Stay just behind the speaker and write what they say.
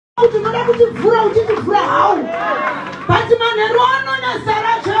kuti unoda kutivhura uchitivhura hau. But manheru ano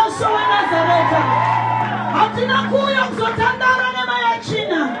Nazara Jesu wa Nazareta. Hatina kuuya kuzotandara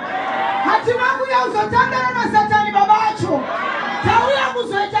nemayachina. Hatina kuuya kuzotandara na Satani babacho. Tauya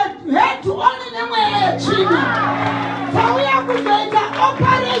kuzoita head only nemweya yachina. Tauya kuzoita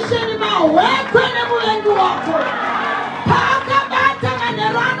operation mawekwe nemuvengi wako. Pakabata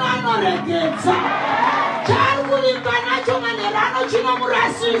manheru ano anoregedza. Chari kulimba nacho manheru ano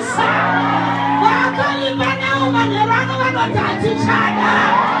chinomurasisa. Vakalimba nawo manheru ano vanoti hatichada.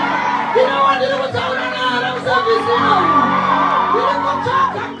 Ndiri kutaura naro musavhisi unoyu. Ndiri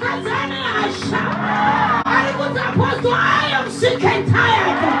kutsvaga mukadzi ane hasha. Ari kuti Apostle, I am sick and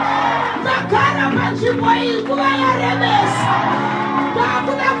tired. Ndagara panzvimbo iyi nguva yaremesa.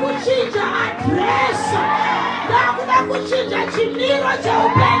 Ndakuda kuchinja adresi. Ndakuda kuchinja chimiro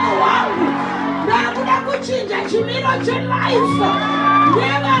cheupenyu hwangu. Ndakuda kuchinja chimiro chelife.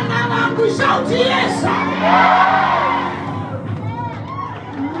 Nevana vangu shauti Yesu.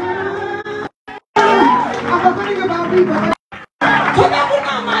 Toda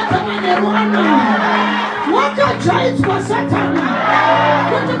kunamata manheru ano. Wakadzvaidzwa Satani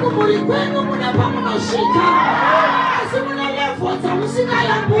kuti kumhuri kwenu mune pamunosvika, asi mune level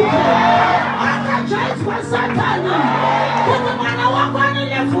dzamusingayambuki. Akadzvaidzwa Satani kuti mwana wako ane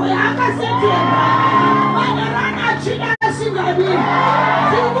level yaakasetera. Manheru ano achida asingadi.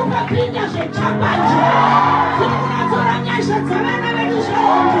 Tiri kupapinda zvechambanje. Tiri kunatora nyasha dzavana vedu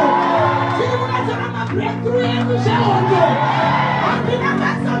zvehondo. Tiri kunatora mabreakthrough edu zvehondo. Handina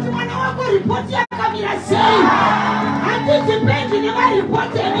basa kuti mwana wako ripoti yakamira sei. Handidhipendi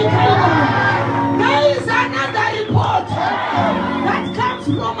nemaripoti enyika ino. There is another report that comes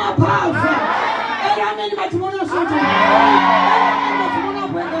from above. Erameni matimona soto. Erameni matimona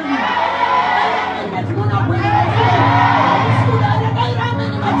bwengeni. Erameni matimona bwengeni.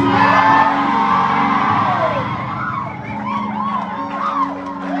 Erameni matimona.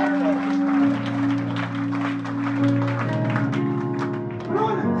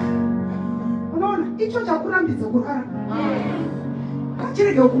 Icho chakurambidza kurara.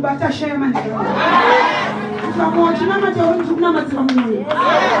 Kachirege kubata shaya manheru. Zvamwe chinamata uri kunamatsira mumwoyo.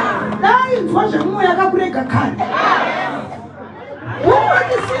 Dai nzwa zvemumwe yakakurega kare.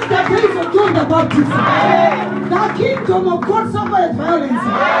 What is the days of John the Baptist? The kingdom of God suffered violence,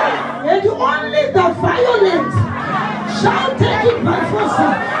 and only the violent shall take it by force.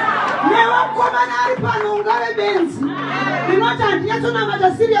 Never come and help and ungare benzi. Ndinoti handinyatsonamata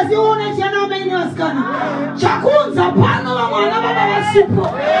serious ione chana umaine vasikana. Chakunza pano vamwana baba vasipo.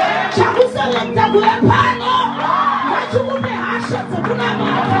 Chakuselekta kuve pano. Ngachikupe hasha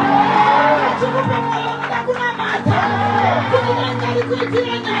dzekunamata. Ngachikupe mwoyo unoda kunamata. Kuti denga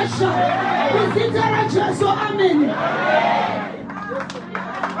rikuitire nyasha. Muzita raJesu, amen.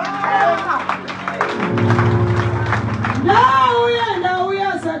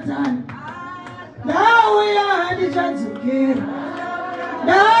 Ndauya Satani. Ndauya handichadzokera.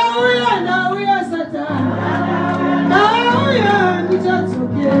 Ndauya Satani. Ndauya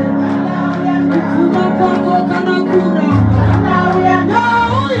handichadzokera. Kufuma kwako kana kuramba.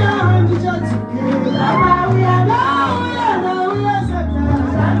 Ndauya handichadzokera. Ndauya Satani.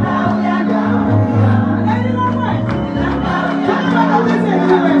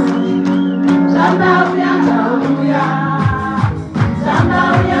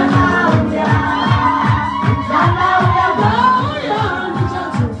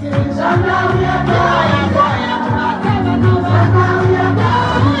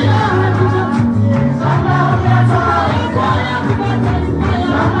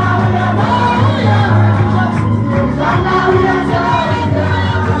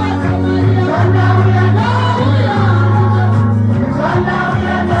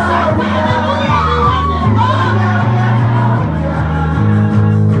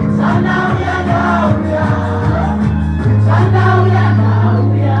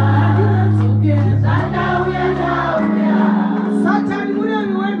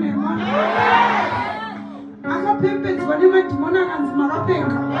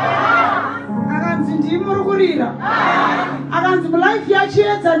 Akanzi mulife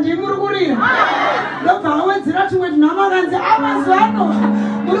yachiedza ndimurikurira. Ndobva awedzera tumwe tunhama akanzi amazano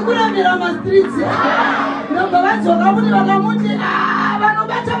muri kurambira mastreets. Ndobva vadzoka kuti vakamuti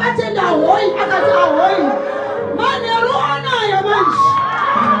vanobata vatenda hoi. Akati ahoi manheru anayo manje.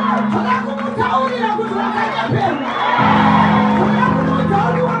 Toda kumutaurira kuti wakanyeperwa. Toda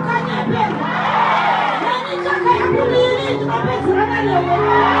kumutaurira wakanyeperwa. Neni chaka yakuviri ndinopedzerana newe.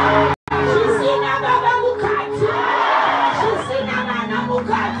 Zvisina baba mukati. Zvisina vana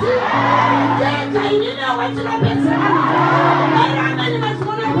mukati. Ndega inini wetinopedzerana. Mairangani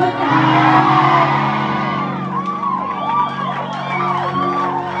vatinonebweka.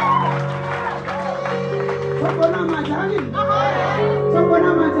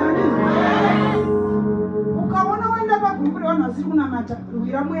 kunamata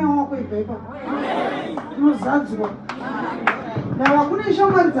wira mweya wako ibva unozadzwa dava kune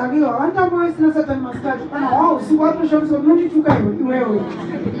shamwari dzake iwa vantambowa isina satani masikati kana wausiku watoshamisa unondituka iwewe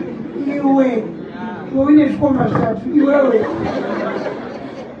iwe uine zvikomba zvitatu iwewe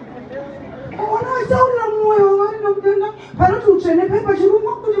unoitaurira mwoyo wari nokudenga panoti utsvene pepa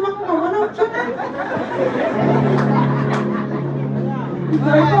chirumwa kuti vakuvaona utsvene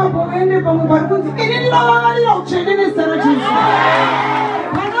ipapo uende pamwe pari kunzi ini ndinovavarira utsvene nezita rajesu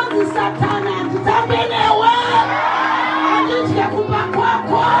panonzi satani handitambe newe handidye kumba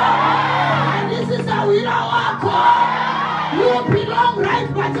kwako handisi sawira wako you belong right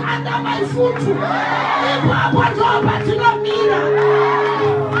but under my foot ipapo ndo patinomira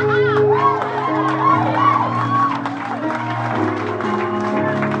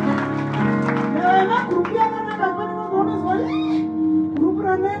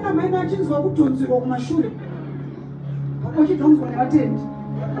achinzwa kutonzerwa kumashure achidhonzwa nevatendi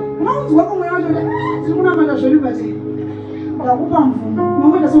unounzwa kumweya wacho tiri kunamata zvedu bate ndakupa mvumo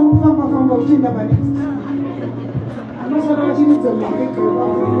unoita sekufamba uchienda panext anosara vachiridza mavega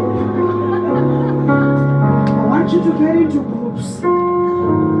I want you to get into groups,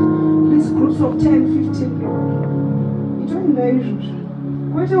 these groups of 10, 15 people. Itoenda izvozvo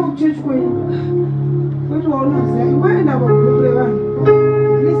kwete kuchechi kwenu kwete waunoziva ingoenda pagrupu revanhu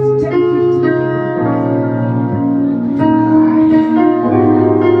at least 10, 15 people.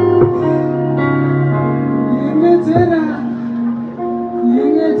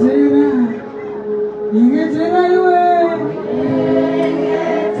 Yengetera iwe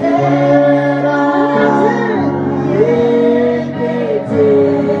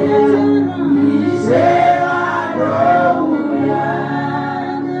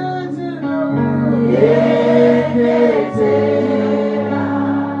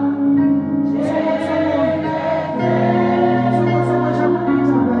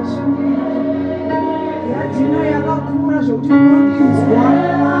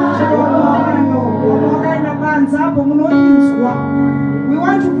we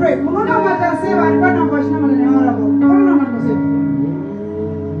want to pray. Kunamata seva alipana kwa shina maneno ya wala. Kunamata seva.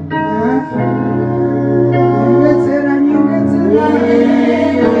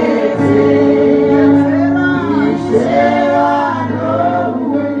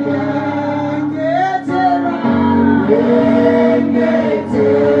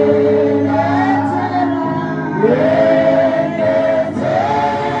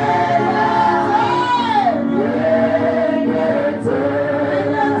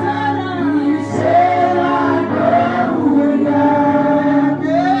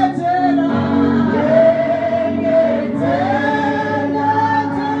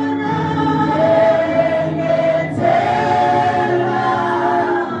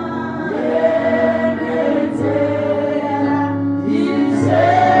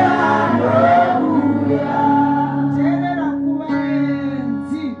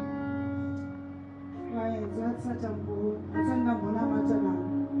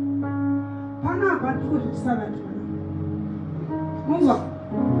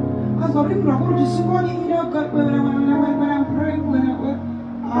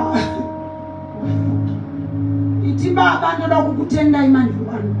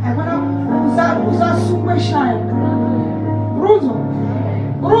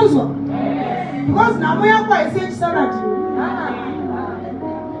 Because now yako haisemi sana tu.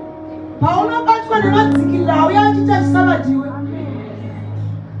 Pauno batwa nemadzikira uya chicha chisavatiwe.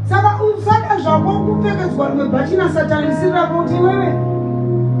 Saka usada zvako kupfekedzwa rimwe bachina satanisira kuti wewe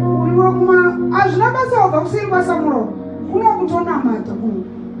uriwo kuma azvina basa wabva kusiri basa muromo kuno kutonamata kuno.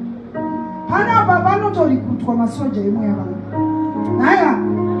 Pana baba notorikutwa masoja emoya vanhu. Naya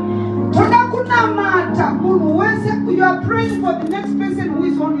toda kunamata munhu wese you are praying for the next person who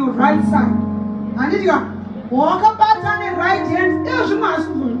is on your right side. Andika wakabata ne right hand ezvimwe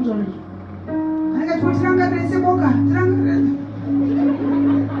asizozvizvo. Andika totirangarese boka tirangarese.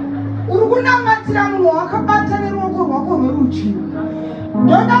 Uri kunamatira munhu wakabata neruoko rwako rwerudyi.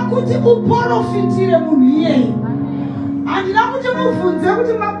 Ndoda kuti uprofitire munhu iyeye. Handina kuti mubvunze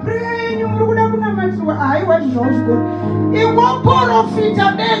kuti mapreya enyu muri kuda kunamatirwa haiwa zvizvauzvikona.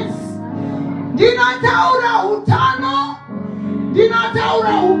 Ingoprofita bedzi. Ndinotaura utano,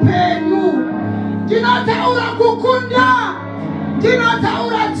 ndinotaura upenyu, ndinotaura kukunda,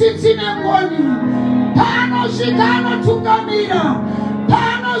 ndinotaura tsitsi nengoni. Panosvika anotungamira,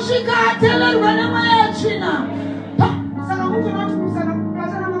 panosvika atelerwa nemweya tsvina. Saka mutonoti kusana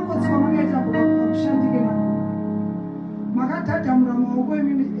kupatana makodzero makaita kushandike nako. Makadhadhamura maoko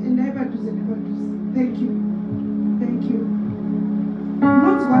emi endai padhuze nepadhuze. Thank you. Thank you.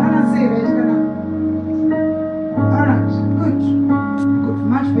 Munonzwanana sei right kana? All right, good.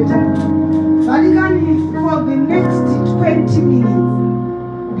 the next 20 minutes.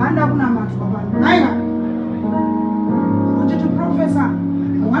 Panda kunamata babantu. I want you to prophesy.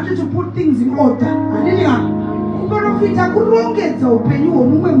 I want you to put things in order. Kuprofita kurongedza upenyu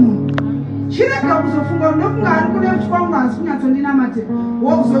hwomumwe munhu. Chirega kuzofunga ndofunga ari kune chikwangwa asi kunyatsondinamatira.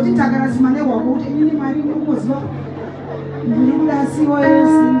 Wokuzoti takarasima nehwako kuti inini mari ndikuziva. Ndiri kuda siwo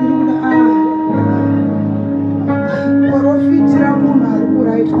yese, ndiri kuda profitira munhu ari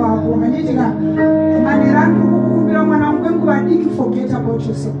kuraitwako. Manditika manera ndikukumbira mwana wenguva diki, forget about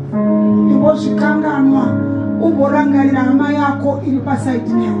yourself. Ingozvikanganwa umborangarira hama yako iri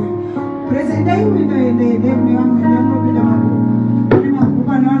pasaidi newe. President aiwinda ende nevamwe nemunopinda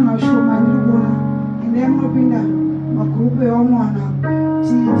magrupu ane vanhu vashoma ndirikuona ende munopinda magrupu evamwana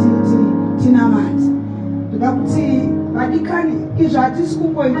tinamati. Ndoda kuti vadikani izvo hatisi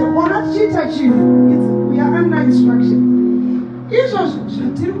kungoita kuona tichiita chinhu, we are under instruction. Izvozvo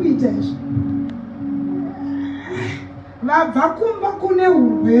zvatiri kuita izvo vabva kumba kune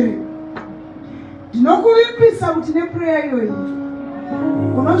urwere. Ndinokuvimbisa kuti nepureya iyoyi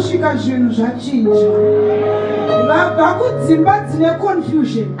unosvika zvinhu zvachinja. Vabva kudzimba dzine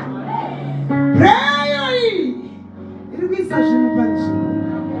confusion. Pureya iyoyi iri kuisa zvinhu panzvimbo.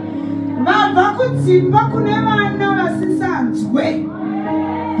 Vabva kudzimba kune vana vasisanzwe.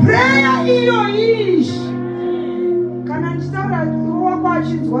 Pureya iyoyi kana ndichitaura iwo wako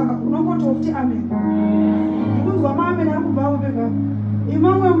achinzwaka unongototi amen. Ndikunzwa maamen ari kubvawo pega.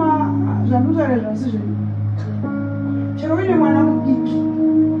 Imamwe zvandutaura zvasi zvinhu. Chero uine mwana mudiki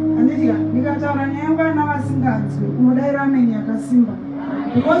anditika ndikataura nevana vasinganzwe unodaira ameni yakasimba,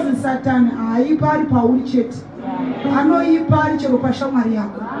 because Satani haipa ari pauri chete, anoipa ari chero pashamwari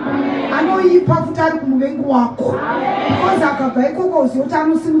yako, anoipa futi ari kumuvengi wako. Because akabva ikoko uziva kuti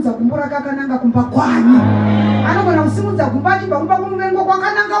anosimudza gumbo rake akananga kumba kwani. Anogona kusimudza gumbo achibva kumba kumuvengi wako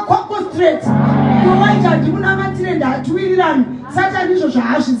akananga kwako straight. Iwaita ndikunamatire ndatuwirirani. Satani izvo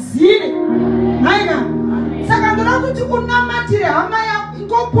zvaazvizive. Haina. Saka ndoda kuti unamatire hama yako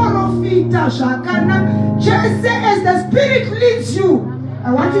ingoprofita zvakanaka. Just say as the Spirit leads you.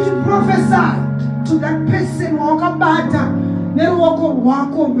 I want you to prophesy to that person wakabata neruoko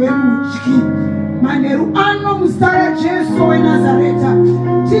rwako rwerudyi. Maneru ano muzita raJesu weNazareta.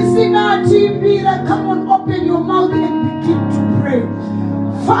 Tisingatimbira, come on, open your mouth and begin to pray.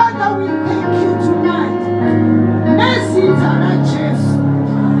 Father, we thank you tonight. Nezita raJesu.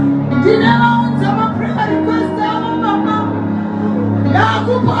 Ndinavaunza maprayer request avo mama.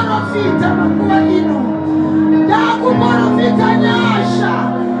 Ndakuprofita makuva ino. Ndakuprofita nyasha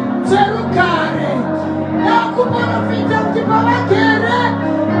dzerugare. Ndakuprofita kuti pavagere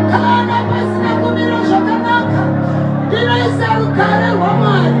kana pasina kumira zvakanaka. Ndinoisa rugare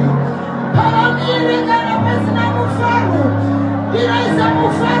rwaMwari. Pavamire kana pasina mufaro. Ndinoisa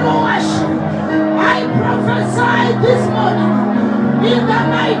mufaro washe. I prophesy this morning in the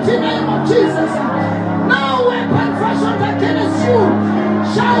mighty name of Jesus. No weapon fashioned against you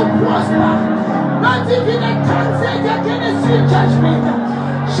shall prosper. Not even a tongue said against you judgment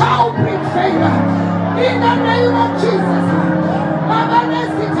shall bring favor. In the name of Jesus. Baba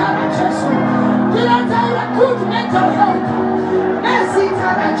Nesita raJesu. Ndinotaura good mental health. Nesita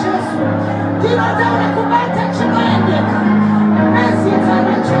raJesu. Ndinotaura kubata chinoendeka. Nesita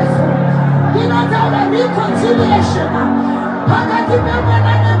raJesu. Ndinotaura reconciliation. Pakati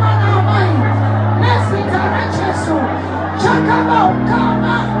pemwana nemwana wamai. Nesita raJesu.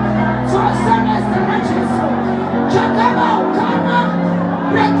 Chakabaukana. Tsosa nesita raJesu. Chakabaukana.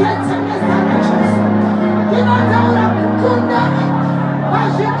 Rekete nesita raJesu. Ndinotaura kukunda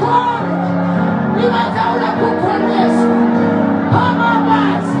pazvikoro. Ndinotaura kukonesa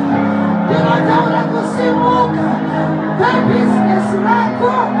pamabasa. Ndinotaura kusimuka pebhizinesi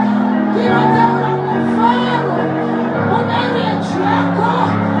rako. Ndinotaura mufaro mumereji yako.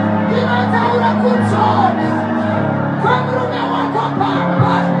 Ndinotaura kudzoka kwemurume wako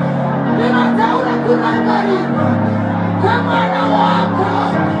baba. Ndinotaura kurangarirwa kwemwana wako.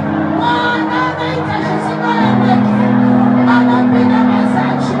 Mwana anoita zvisingaendeki, anopinda masa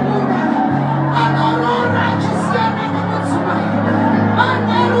achimuna, anorora achisiyana nemudzimai,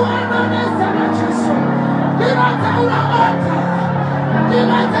 maneru anonesa raJesu. Ndinotaura ota,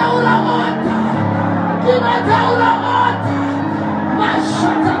 ndinotaura ota, ndinotaura ota.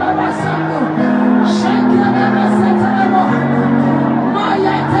 Mashata rabasango, shekere rasata rabohana,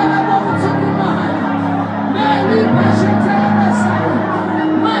 mayete rabohutukumaya, meli bashete rabasango,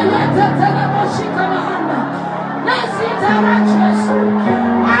 mayete raboshikamahana. Nesita raJesu.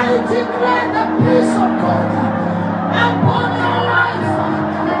 I declare the peace of God upon your life,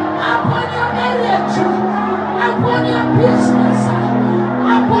 upon your marriage, upon your business,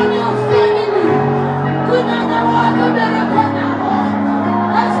 upon your family. Good night.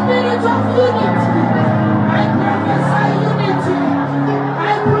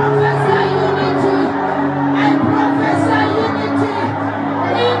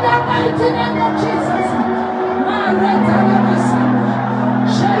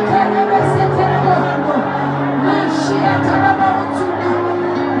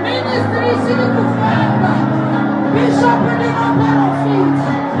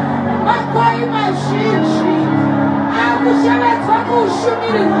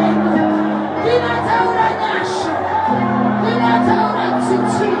 ushumiri hwenu. Ndinataura nyasha. Ndinataura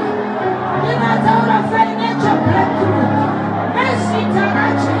tsitsi. Ndinataura financial breakthrough. Nezita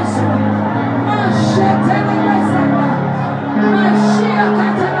raJesu. Mashetana masana. Mashia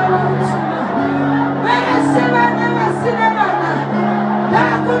katana wautuna. Veresevana vasina vana.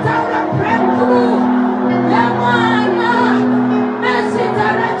 Ndakutaura breakthrough. Yamwana. Nezita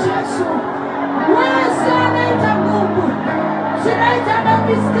raJesu. Wese anaita Mungu. Tonight no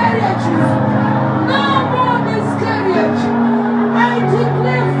miscarriages. No more miscarriage. I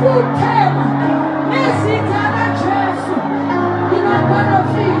declare full term. Nezita raJesu.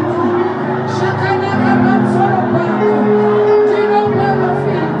 Ndinoprofita. Shakanaka pamusoro pako.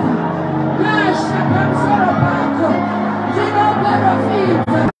 Ndinoprofita. Nasha pamusoro pako.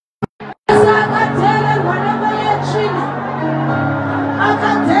 Ndinoprofita. Akateererwa nemweya yetsvina.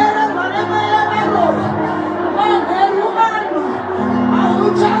 Akateererwa nemweya yeropa. Manheru ano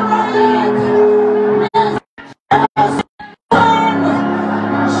haucharoyeka. Nezano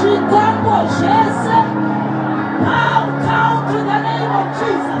zvitambo zvese. Bow down to the name of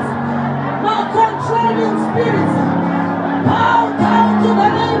Jesus. No controlling spirits. Bow down to the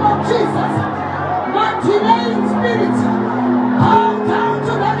name of Jesus. No delaying spirits. Bow down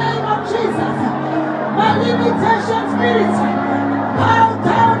to the name of Jesus. No limitation spirits. Bow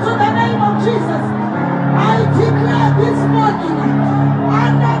down to the name of Jesus. I declare this morning,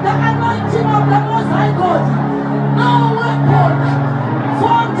 under the anointing of the Most High God, no weapon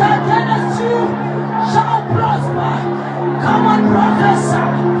formed against you shall prosper. Come on, prophesy.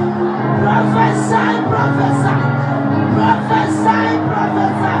 Prophesy, prophesy. Prophesy,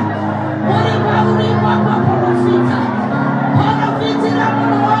 prophesy. Uriba, uriba, profita. Profitira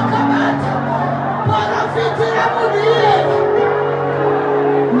munu wakabata. Profitira munu yeye.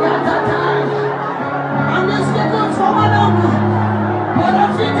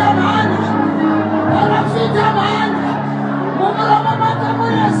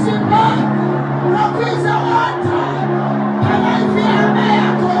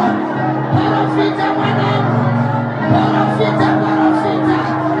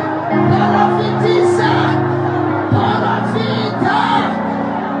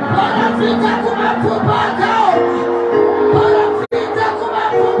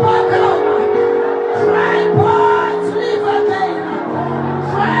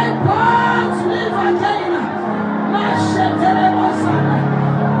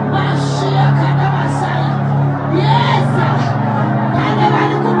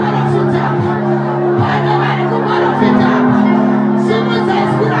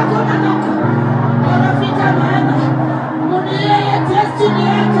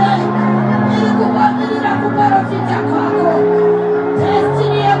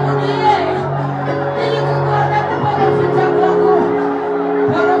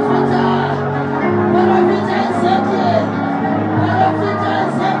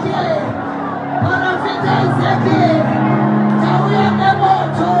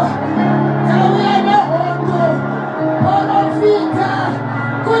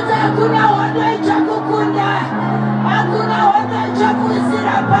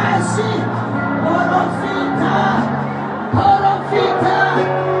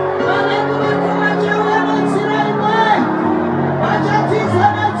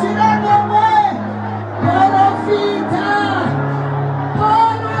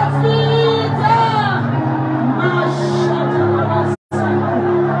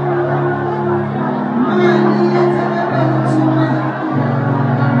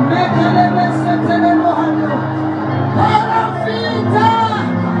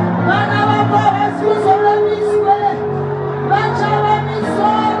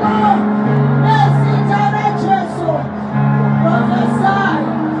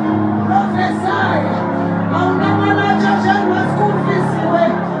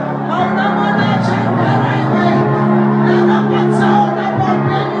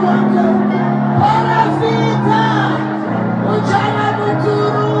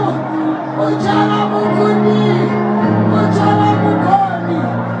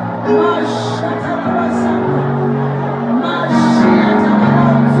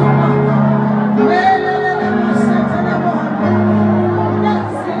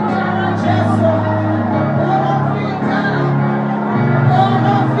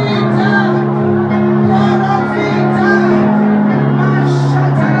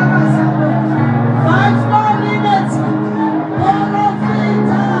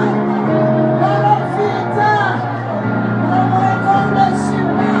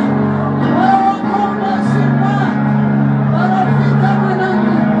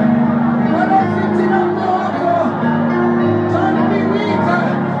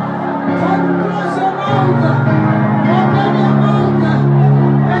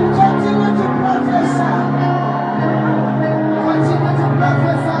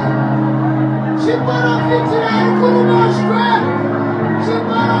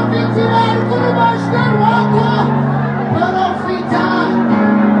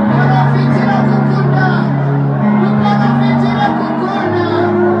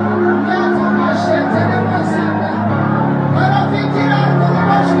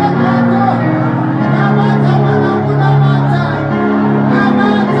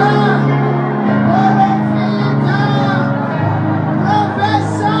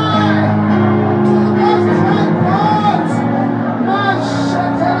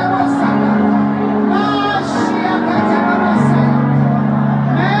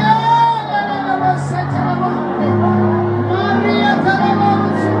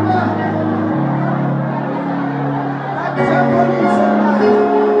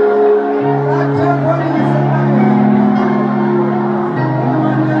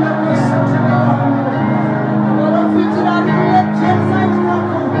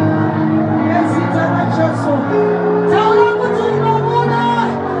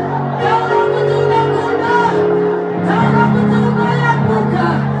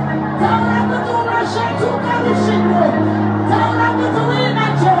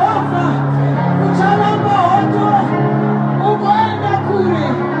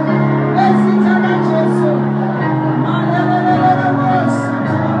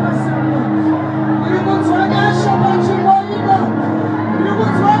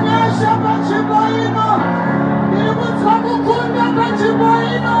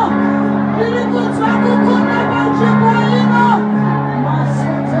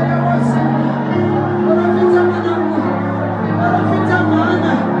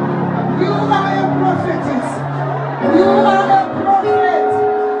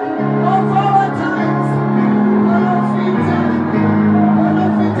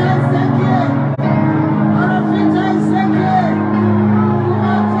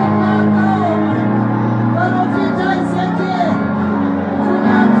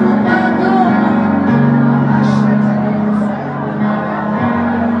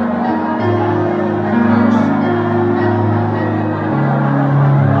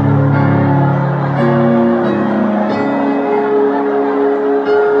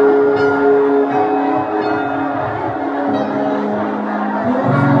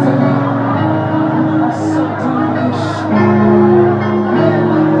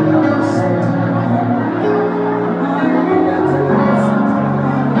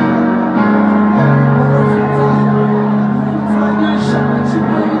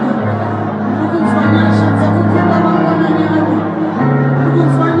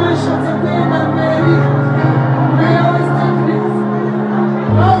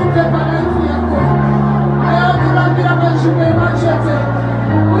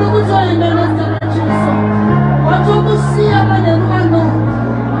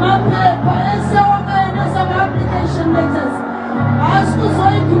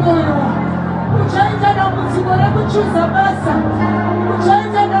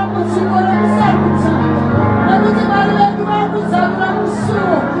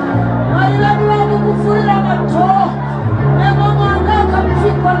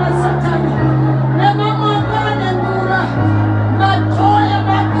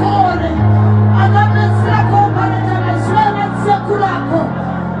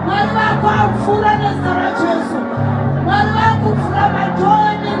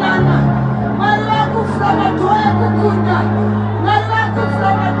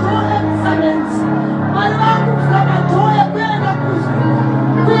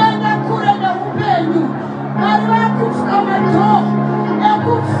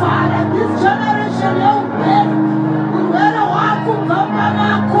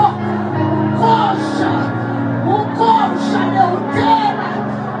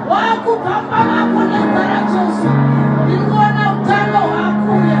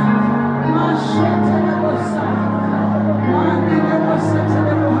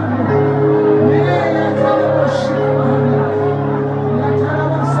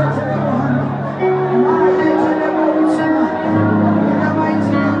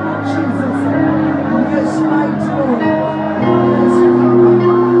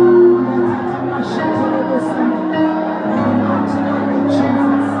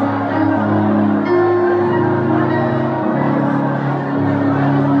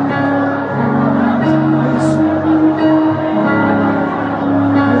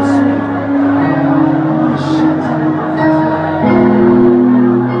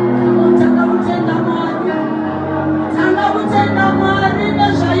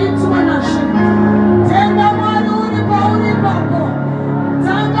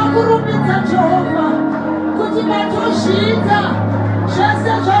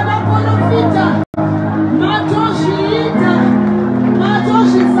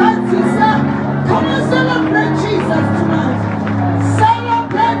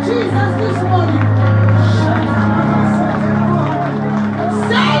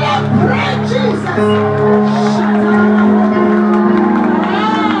 Amen.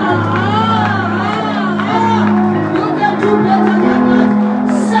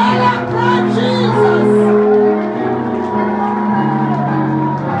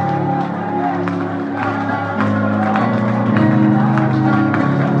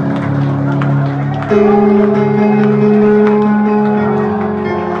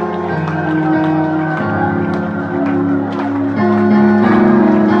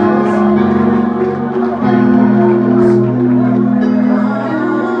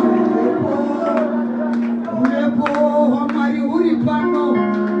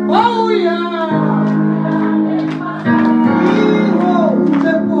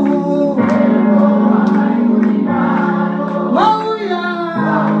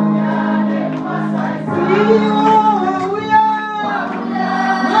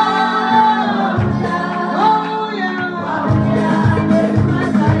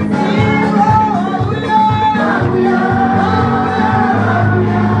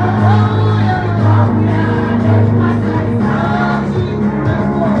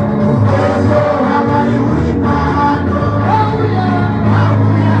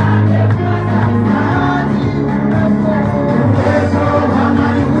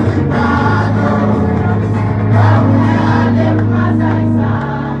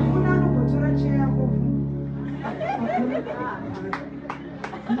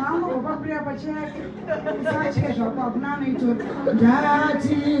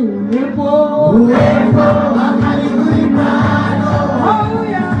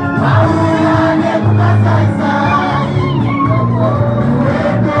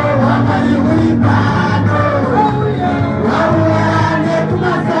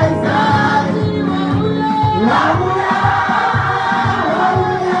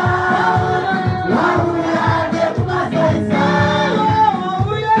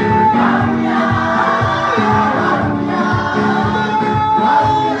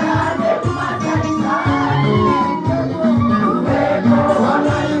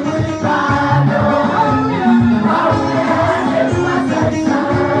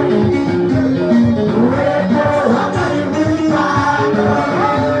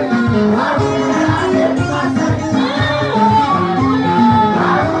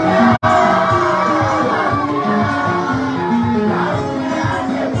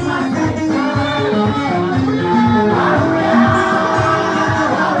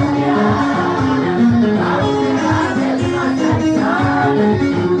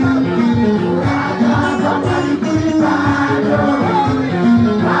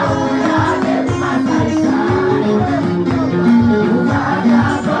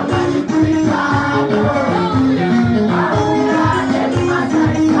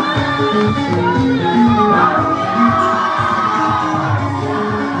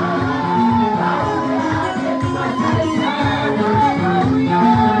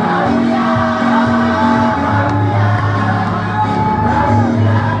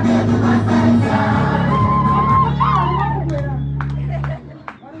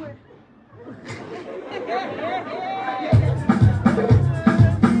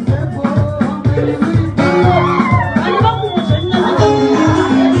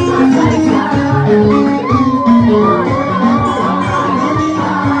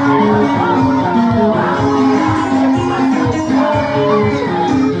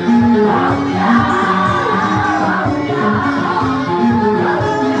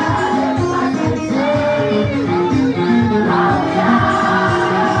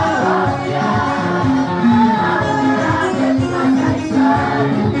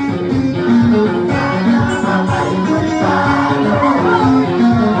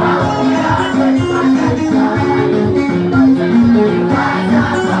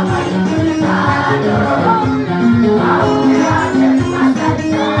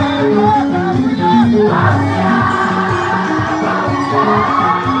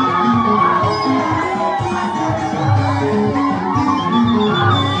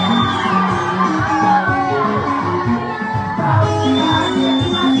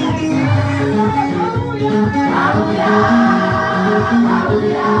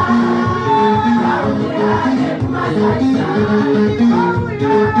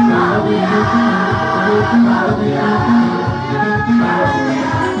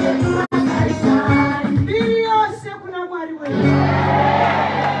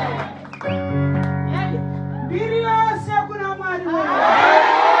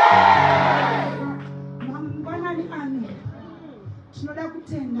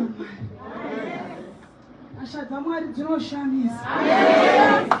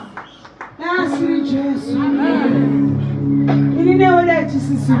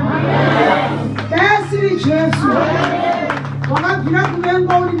 tiri Jesu wakabvira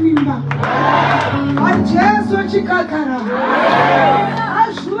kuvenga uri mimba Jesu chikagara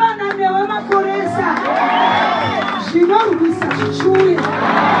azvuvana newe makoresa zvinorwisa chichiuya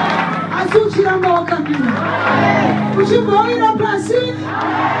asi uchiramba wakamira uchibhoira pasi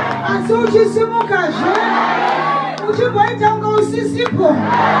asi uchisimukazve uchibhoita kunge usisipo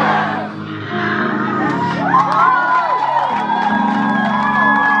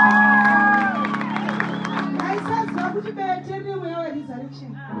aisaziva kuti beetene mweya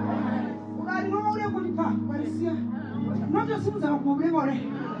weresurrection ukarinonore kuti kwarisiya unotosimudza kumobemore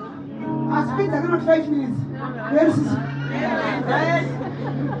asi pedza kana 5 minutes verisisi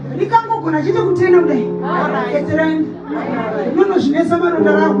rikangogona chete kutena kudai eteraini unonozvinesa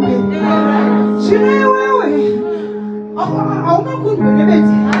maronda rakuberi zvino iwewe haungakundwe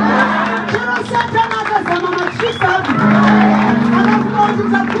nebete chero satani akazama matrisa ako akafunga kuti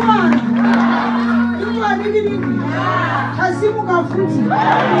takumara ini vadikidiki tasimuka futi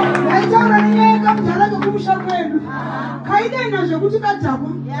aitaura nenyaya kamudhara kekumusha kwedu kaidena zvekuti kadhakwa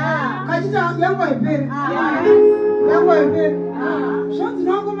kachiti yangu haiperi yangu haiperi zvonzi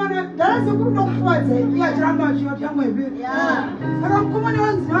namukomana ndarase kuri nokufuvadza iye achiramba achivati yangu haiperi saka mukomana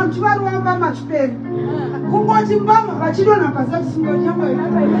wanzi vanhu chivarivamba machiperi kungoti mbama vachidonha pasi achisingoti yangu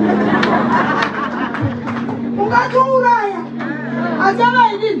haiperi ungatouraya asi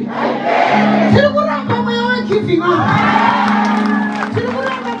avaidini tiri kuramba mweya wegiving up tiri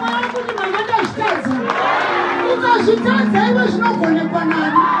kuramba mweya wekuti mangandazvitadza ukazvitadza iwe zvinogonekwa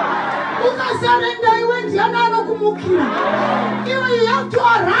nani ukasarenda iwe ndiani anokumukira iwe you have to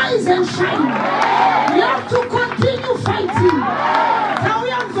arise and shine you have to continue fighting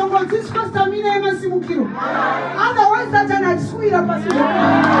tauya kuzongodzidziswa stamina yemasimukiro otherwise satani hatiswira pasi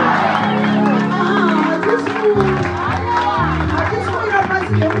hatiswira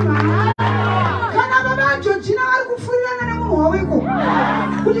pasi zvekumhanya kana baba Georgina vari kufurirana nemunhu waweko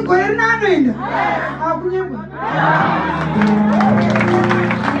kuti gore rina anoenda akunyengwa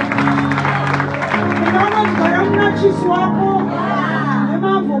unaonogara muna chisi wako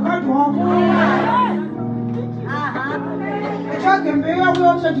nemavhokadho wako etsvage mbeu yako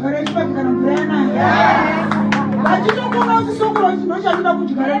yauchadyara ichibaki kana mvura yanaya vachitokona kutisokora kuti ndochatoda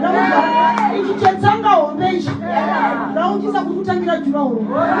kudyara ndakudyara ichi chetsanga hombe ichi ndautisa kuti utangira jurahoro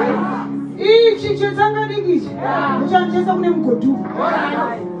ichi chetsanga diki ichi ndochandichesa kune mugodhuku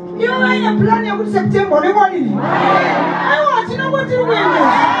ivo vaine plani yekuti septemba unekwadini aiwa hatina kwatiri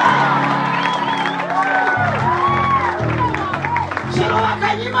kuendesa chero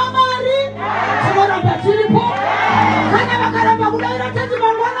vakanyima mari tinoramba tiripo kana vakaramba kudaira tati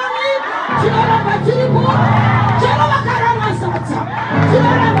mangwanani tinoramba tiripo chero vakarama sadza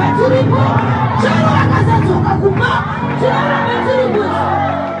tinoramba tiripo chero vakazadzoka kumba tinoramba tiripo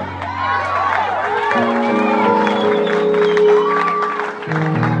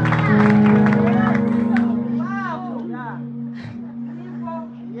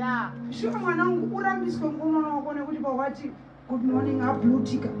shuka mwanangu urambiswe ngunono wako nekuti pawati good morning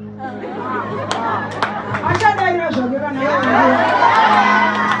ablutika achadaira zvake kana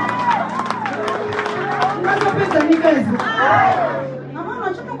ungazopedza nyika izi amama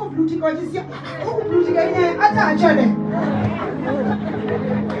achitongoblutika vachisiya okublutika inyaya ati hachada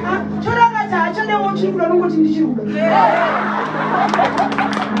chodangati hachadewo chiri kuda nongoti ndichiri kuda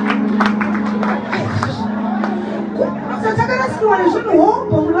satakarasikirwa nezvinhu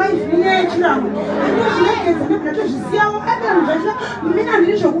hope mulife inyaya yechiramo andozviregedza nebvira tozvisiyawo adanhu zvachina mina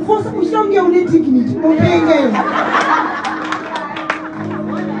ndiri zvekufosa uchida kunge une dignity unopengeyo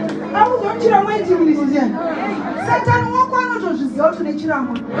auzochiramo yedignity ndiani satani wako anotozviziva kuti une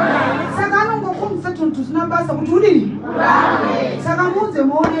chiramo saka anongokumbisa tunhu tusina basa kuti udini saka muudze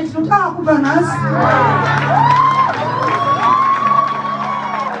muone tinoti kubva nhasi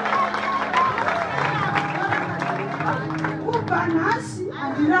nhasi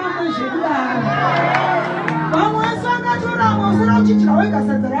handirambe zvekudaro vamwe vese vangatorama usina uchidya wega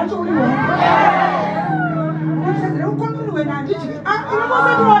sadza racho uri sadza rekukombiri wena handidyi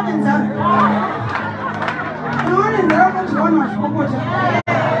inovose tinowane nzara unowane nzara unodyiwa nazvikokota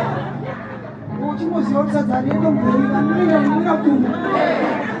uchimboziva kuti sadza riendo mberika ninga kunga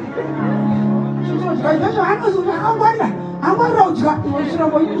chizodya izvozvo hanozoti angwarira angwarira kudya iwe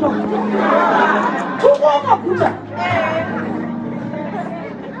chirambo izvo tukuoma guta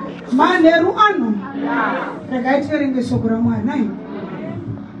manheru anhu regai tiverenge shoko ramwari nai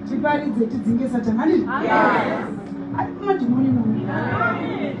tiparidze tidzinge satani hanizvi madhimoni muni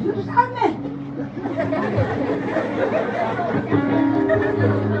amen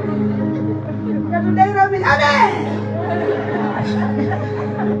katodaira mini amen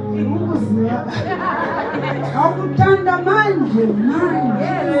mukuziva tanda manje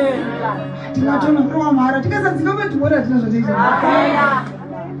tingatona kurowa mara tikasadzika patimora tina zvataiita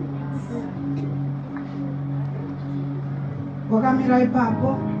wakamira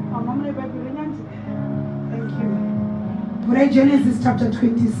ipapo murai Genesis chapter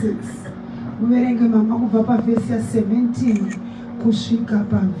 26 muverenge mama kubva pavhesi ya 17 kusvika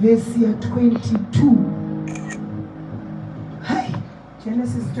pavhesi ya 22. Hai,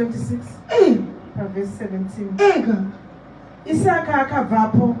 Genesis 26 verse 17. Ega Isaka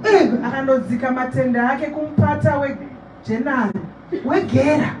akabvapo akandodzika matenda ake kumupata weGenari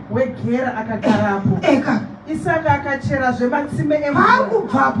wegera akagarapo. Ega Isaka akacherazve matsime emvura.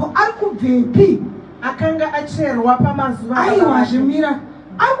 akubvapo ari kubvepi? Akanga acherwa pamazuva aiwa zvimira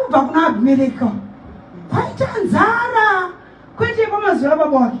ari kubva kuna Abhimereki kwaita nzara kwete pamazuva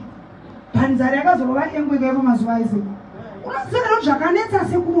baba wake panzara yakazorova engweka pamazuva aIsaka. Unoziva zvakanetsa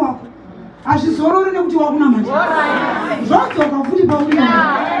sekuru wako hazvizorori nekuti wakunamata zvodzoka futi pauri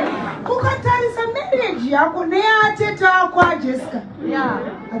ukatarisa marriage yako neatete ako aJessica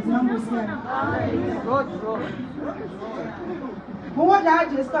hadzinambosiyana. Mumoda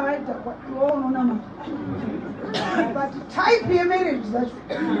aJessica vaita iwo unonamata but type yemarriage zacho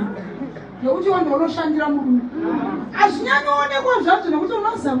nekuti wanda unoshandira murume hazvinyanyoonekwa zvacho nekuti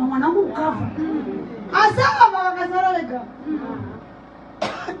unozama mwanangu kukafa asi ava vakasara vega.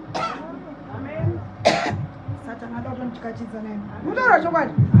 Satani ada kutomutyachidza naye. Mutaura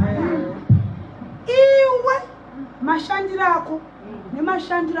chokwadi. Iwe mashandiro ako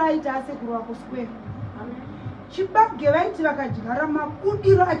nemashandiro aita asekuru wako square. Chibage vaiti vakadyara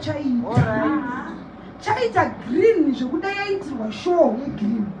mabudiro achaita. Chaita green zvekuda yaitirwa show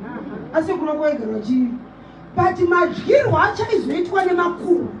yegreen. Asekuru wako egara chii. But madyirwa achaizoitwa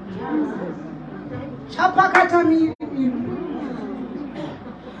nemakuru. Chapakata miri.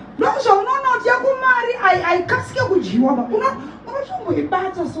 Nozvo unonoti yakumari aikasike kudyiwa ba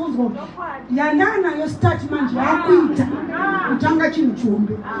unotomboibata sozwa yananayo start manje yakuita kutanga chinhu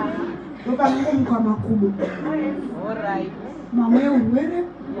chombe ndopanongomuka makubo mamwe urwere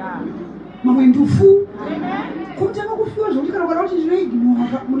mamwe ndufu kutanga kufiwa zvokuti kana ukada kuti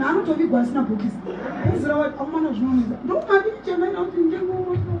ndinoignora munhu anotovigwa asina bhokisi uzira wati akumana zvinoneza ndomabiri chemaina kuti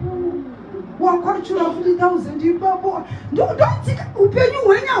ndengo wakwaruchura 40,000 ipapo ndodzika upenyu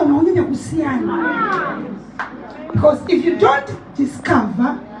hwenya hunonyanya kusiyana. Because if you don't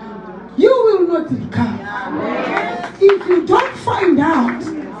discover, you will not recover. If you don't find out,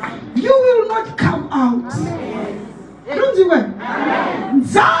 you will not come out. Don't you know?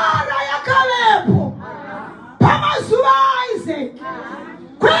 Nzara yakavepo pamazuva aIsaka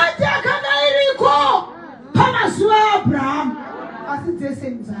kwete kana iriko pamazuva aAbraham asi dzese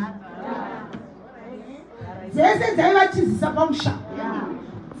nzara dzese dzaivatizisa pamusha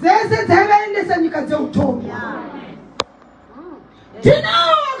dzese dzaivaendesa nyika dzeutongo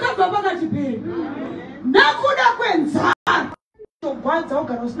tinawo vakabva pakati penyu nakuda kwenzara togwadza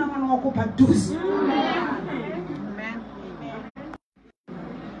ugara usina mwana wako padhuze.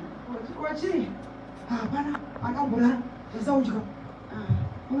 Chii hapana akamborara zvasaudya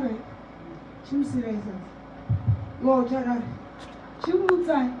chimusira isasa iwa utarari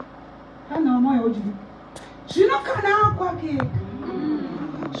chimutsai kana wamaya udya zvino kana akwake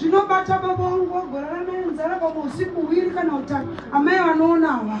zvinobata baba wangu wagorara nenzara pamwe usiku uwiri kana utatu amai vanoona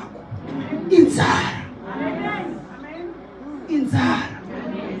havako inzara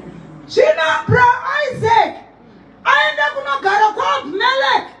zvino Isaac aenda kunogara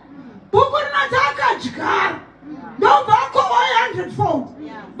kwaAbhimeleki buku rinoti akadyara ndobva akohwa 100-fold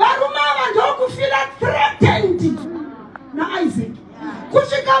varume ava ndokufira threatened naIsaac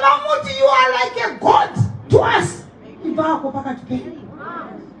kusvika vamuti you are like a god to us. Ipako pakati penyu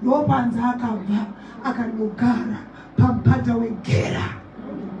ndopanza akabva akandogara pamupata wegera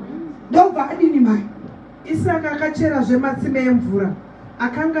ndobva adini mai. Isaka akacherazve matsime emvura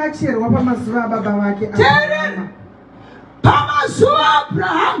akanga acherwa pamazuva ababa vake pamazuva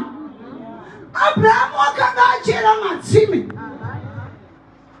aAbhurahamu. Abraham wakanga achera matsime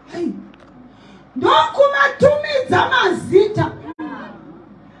ndokumatumidza mazita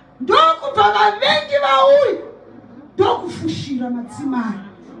ndokubva vavengi vauri ndokufushira matsime aya.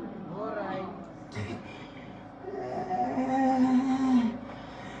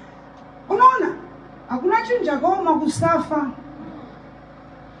 Unaona hakuna chinhu chakaoma kusafa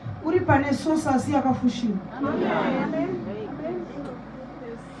uri pane sosasi yakafushirwa.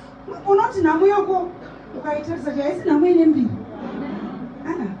 Unoti nhamu yako ukaitarisa chaisi nhamu ine mbiri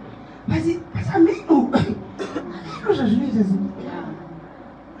but ameno zviro zvazvinoita zino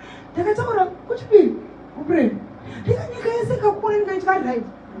ndakataura kuchipiri kubreni ndikanyika yese kakura ndikaitwa drive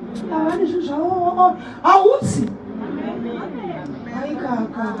avane zvinhu zvavo hautsi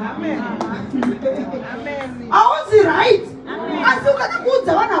hauzi right. Asi ukada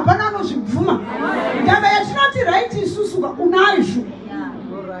kuudza vanhu hapana anozvibvuma. Ndava yatinoti right isusu unaizvo.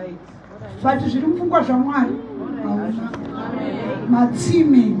 But zviri mupfungwa zvaMwari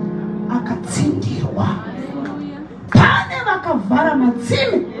matsime akatsindirwa. Pane vakavhara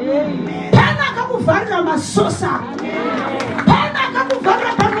matsime, pane akakuvharira masosa, pane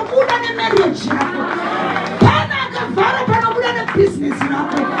akakuvharira panobuda nemarriage yako, pane akavhara panobuda nebusiness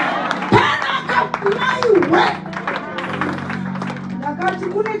yako, pane akamaiwe. Ndakati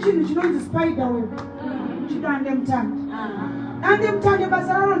kune chinhu chinonzi spider web chidande mutande. Dande mutande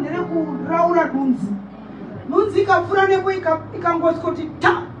basa raro nderekuraura nhunzi. Nhunzi ikapfuura nepo ikangosvika kuti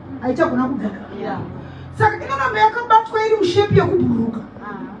ta haichagona kubva. Saka inoramba yakabatwa iri mushepi yekubhuruka.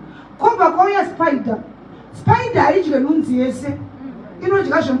 Kobva kwauya spider. Spider haidye nhunzi yese,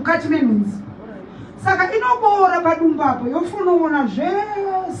 inodya zvemukati menhunzi. Saka inoboora padumbu apo yofuna kuona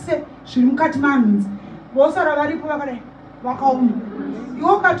zvese zviri mukati manhunzi. Vosara varipo vakadai vakauma.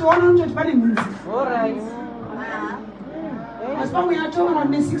 Iwo ukatoona unototi pane nhunzi. Asi pamwe yatoona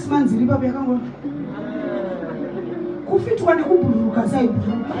ne 6 months iri papo yakangona kufitwa nekubhuruka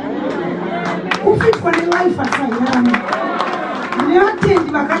saibhuruka, kufitwa nelife asairarama.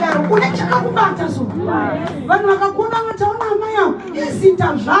 Nevatendi vakadaro une chakakubata so vanhu vakakuona vataona hama yavo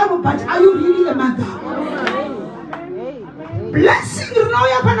izita zvaro, but are you really a mother? Blessing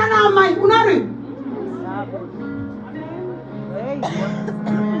rinouya pana naamai unare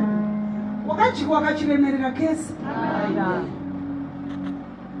wakadyiwa wakachiremerera kesi.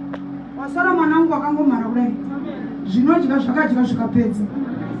 Wasara mwanangu akangomhara kudai zvinodya zvakadya zvikapedza,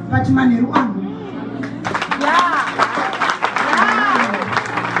 but manheru angu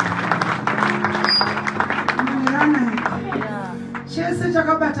chese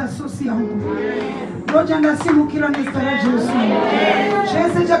chakabata sosi yangu ndochandasimukira nezita raJesu.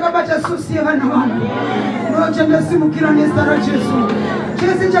 Chese chakabata sosi yevana vangu ndochandasimukira nezita raJesu.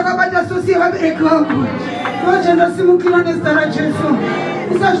 Chese chakabata sosi yevabereki vangu ndochandasimukira nezita raJesu.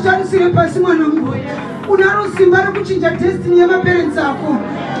 Usazvitarisire pasi mwanangu, unaro simba rekuchinja destiny yemaparents ako.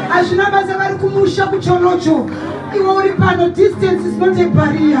 Hazvina basa vari kumusha kucholocho, iwe uri pano. Distance is not a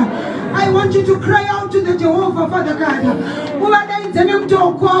barrier. I want you to cry out to the Jehovah Father God. Uvadaidze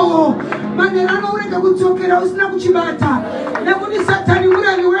nemutoko wawo. Manherano urege kudzokera usina kuchibata, nekuti Satani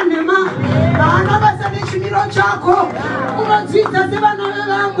mureri wenhema haana basa nechimiro chako. Unodzidza sevana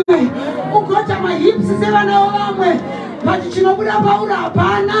vevamwe, ugota mahips sevana vevamwe, but chinobuda pauri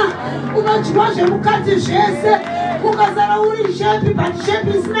hapana. Unodyiwa zvemukati zvese, ukazara uri shepi, but shepi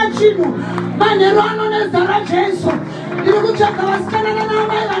isina chinhu. Manheru anoneza raJesu. Ndiri kutsvaga vasikana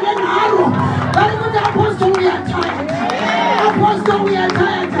nanamai vane nharo vari kuti apostle we are tired, apostle we are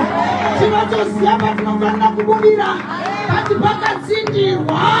tired. Tinotoziva patinofanira kubudira pati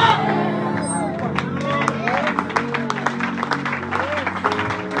pakatsindirwa.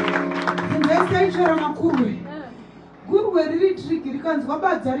 Zvesaichora makurwe, gurwe riri triki rikanzwa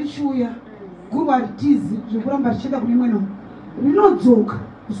badza richiuya, gurwe haritizi zvekuramba richienda kune mwena rinodzoka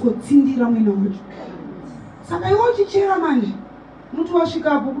kusikotsindira mwena wacho. Saka iwe uchichera manje muti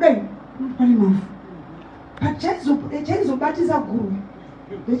wasvikapo kudai pane mavhu, but chaizobatisa gurwe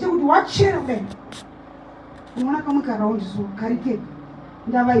ndechekuti wachera kudai unoona kamwe karaundi so karikepo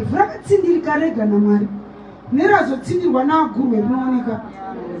ndava ivhu rakatsindirika rega naMwari nerazotsindirwa nagurwe rinooneka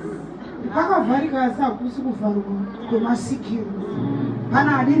pakavharika asi hakusi kuvharwa kwemasikiro.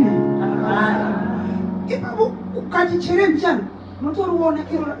 Pana adini ipapo ukachichere mbichana unotoriona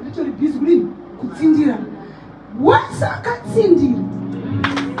iro ritori bhizi kudini kutsindira. Wese akatsindira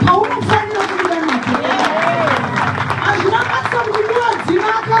paunofanira kubuda napo. Hazvina basa kuti muwadzima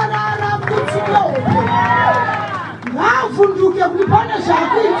akarara kutsika hope ngaavhunduke kuti pane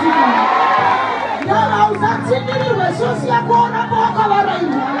zvaakuitika. Ndava usatsindirirwe sosi yako ona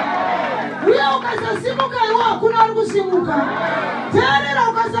pawakavarairwa. Uye ukasasimuka iwe hakuna ari kusimuka. Teerera,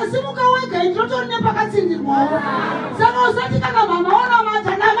 ukasasimuka wega ndinotori nepakatsindirwawo. Saka usati kana mama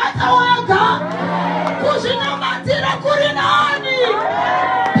onamata namata wega. Kuzvinamatira kuri nani?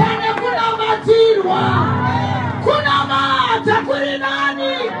 Pane kunamatirwa. Kunamata kuri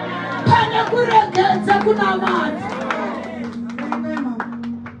nani? Pane kuregedza kunamata.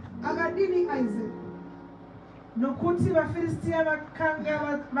 Akadini Isaac nokuti vaFiristia vakanga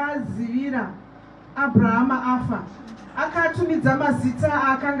vazivira Abrahama afa, akatumidza mazita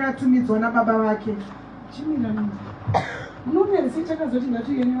akanga atumidzwa nababa vake. Chimira unonerese chakazoti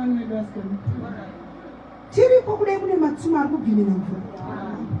ngatiene vanhu vedu vasikana tiripo kudai kune matsima ari kubvinira mvura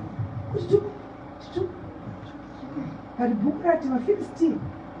pari bhuku rati vaFiristia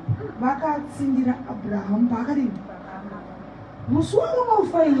vakatsindira Abrahamu paakadini musuwa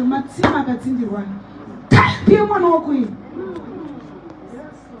unofaino matsima akatsindirwa type yemwana wako iyi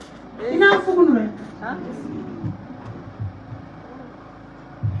inafukunura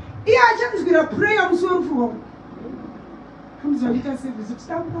iye achanzwira prayer musuwa rufu wako kamuzvaita service kuti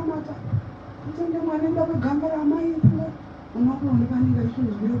takunamata kutende mwana enda kwegambara amai unokuone panenge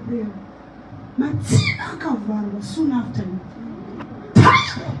achizvira prayer matsima akavharwa soon after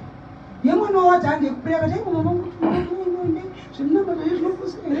type yemwana wawati hande kuprayer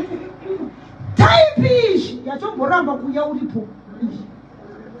type izvi yatomboramba kuya uripo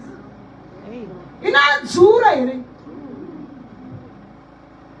inadzura here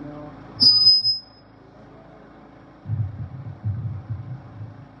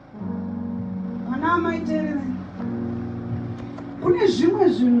vana amaiteerera kune zvimwe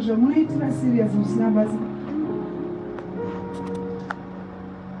zvinhu zvamunoitira serious musina basa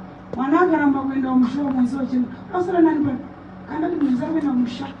mwana akaramba kuenda kumusha mwezi wachina asara nani pano kana kuti mwezi akuenda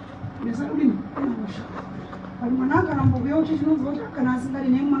kumusha mwezi akudini kuenda kumusha but mwana akaramba kuya uchi chinonzwa kuti kana asingadi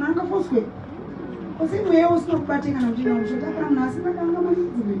nei mwana angafoswe asi mweya usina kubate kana kuchienda kumusha takana munhu asingadanga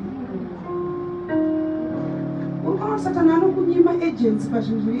manidzi unoona kuti satani anokunyima agents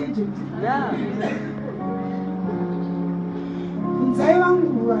pazvinhu zveagent kunzai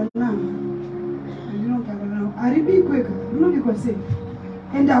vangu vana andinogara navo haribi kwega rinobikwa sei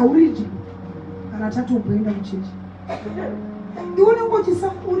ende hauriji kana tatomboenda kuchechi ione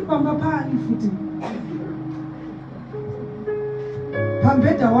ngochisa uri pamba paani futi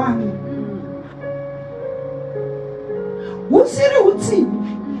pambedha wangu husiri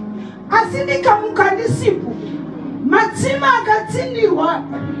hutsinyi asi ndikamuka ndisipo matsima akatsindirwa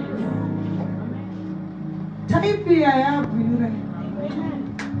taipiya yabhuira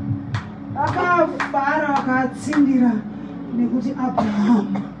vakavhara vakatsindira nekuti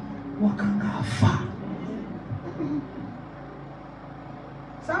Abraham wakanga afa.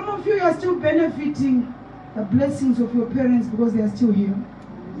 Some of you are still benefiting the blessings of your parents because they are still here.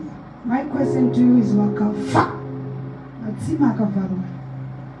 My question to you is wakafa matsima akavharwa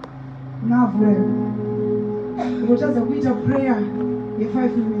navura unotaza kuita prayer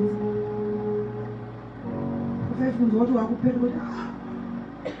ye5 minutes 5 minutes watu wakupenda kuti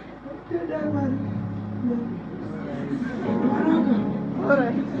penda mari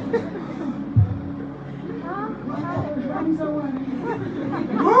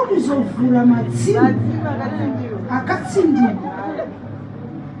ndokuzovhura matsima akatsindirwa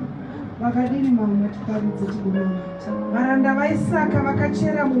vakadini mamwe tukaridze tikunamata. Varanda vaisaka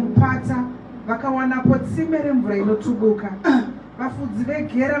vakachera mumupata vakawanapo tsime remvura inotubuka. Vafudzi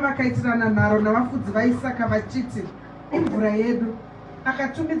vegera vakaitirana nharo navafudzi vaisaka vachiti imvura yedu.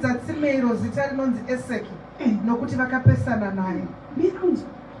 Akatumidza tsime iro zita rinonzi Eseki nokuti vakapesana naye. Mirunzo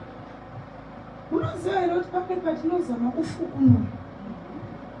unoziva here kuti pakati patinozama kufukunura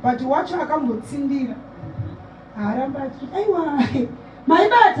but wacho akambotsindira haaramba achiti aiwa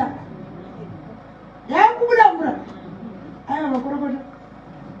maibata yakubuda mvura aiwa vakorokota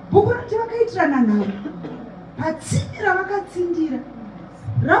bhuku rati vakaitirana nharo patsime ravakatsindira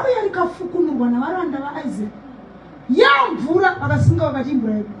rauya rikafukunurwa navaranda vaIsaac yamvura vakasunga vakati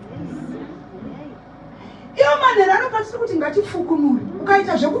imvura yedu. Iyo manhero anopatiri kuti ngatifukunure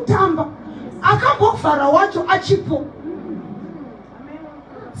ukaita zvekutamba akambovhara wacho achipo.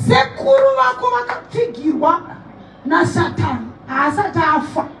 Sekuru vako vakapfigirwa naSatani haasati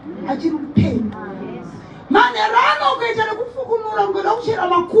afa achiri upenyu. Manhero anokuita nekufukunura ngoda kuchera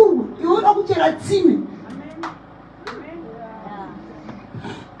makurwa iwe unoda kuchera tsime.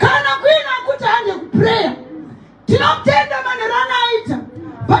 Kana kuina kuti hande kupreya tinotenda manhero anoaita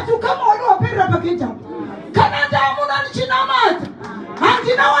but ukamaona waperera pagedha kana ndamuna ndichinamata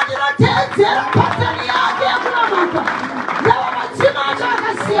handina wandinoteedzera patani yake yakunamata ndava matsima acho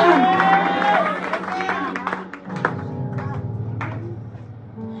akasiyana.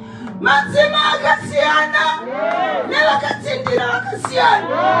 Matsima akasiyana nevakatsindira vakasiyana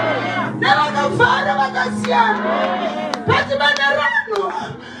nevakavhara vakasiyana pati manherano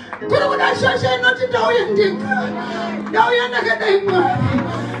kuri kuda shasha inoti ndauya ndega ndauya ndakadai Mwari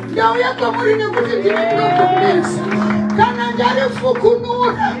ndauya kwamuri nekuti ndinondokomesa kana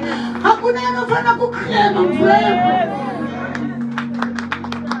ndarifukunura hakuna anofana kuklema mvura yako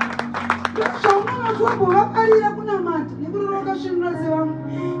zvaunonotombovaparira kunamata nekuroroka svinurazi vangu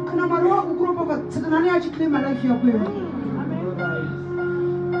kana Mwari wakukuropa saka nani achiklema life yako iwe.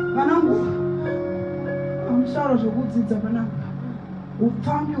 Vanangu amusharo zvekudzidza vanangu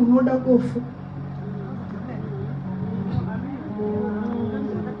upfami unoda kofa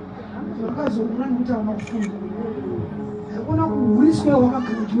vakazoona nekuti havana kufunda haikona kuhuriswa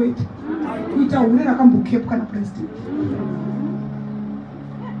wakagraduate kuita hure rakambokepwa napresident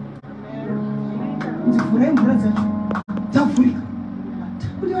mvura mvura dzacho dzavhurika.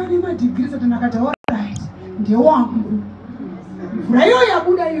 Kuti vane madigiri Satani akati alright, ndewangu. Mvura iyo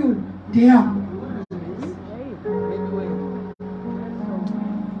yabuda iyo ndeyangu.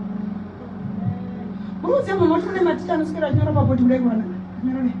 Uruze mama tune maticha anoswera nyora pabodi kudai mwana.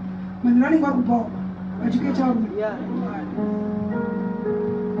 Nyora manirani ngwa kupawa. Vachikuita varume.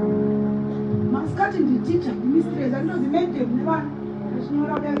 Masikati nditicha, ndimistress, andinozimente mune vanhu.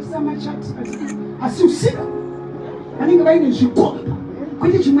 Vachinyora kudai vachisama chati. Asi usiku vanenge vaine zvikomba.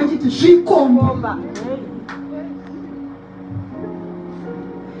 Kwete chimwe chete zvikomba.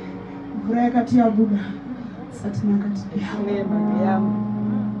 Mvura yakati yabuda. Satani akati yamu.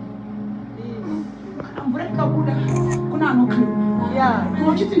 Mvura ikabuda kuna anoklima.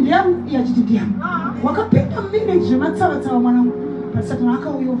 Unachiti ndiyamu, iya chiti ndiyamu. Wakapinda marriage zvematsava-tsava mwanangu. But Satani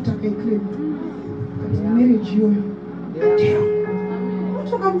akauya kuti akaiklima. Kuti marriage iyoyo ndiyamu.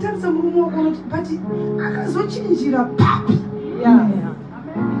 Unotokamutaridza murume wako unoti but akazochinjira papi.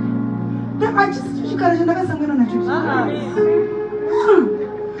 Hachisi chikara chandakasangana nacho.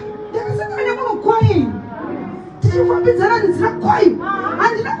 Ndakasangana nemunhu kwayi. Tichifambidzana nenzira kwayi.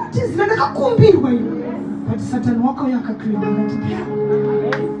 Handina kutizira ndakakumbirwa iyo. But Satani wakauya akaklima akati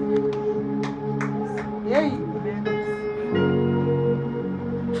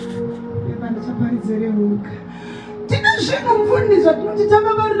ndichaparidze rehuka. Tine zvinhu mfundi zvatinoti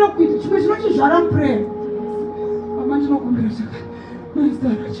tamavarira kuita chimwe chinochizvara prayer. Mama ndinokumbira chakati. Mazita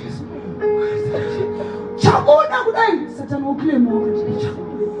raJesu. Chabuda kudai Satani woklima wakati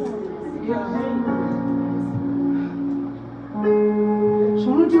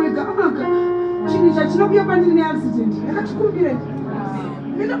zvonoti wega amaka chinhu chachinobuya pandiri neaccident yakatikumbira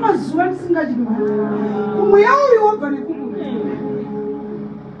nina mazuva ndisingadyi umwe yauyo wabva nekubuda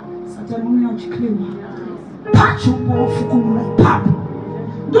Satani umwe achiklima pacho pofukumura ipapo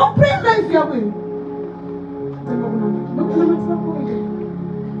ndopray life yawe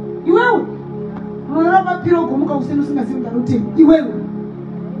iwewe unorara mapiro gomuka useni usingazivi ndarotei iwewe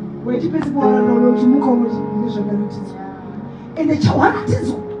wechipedzi kuwarana uchimuka unoti nezvakaratidzwa ende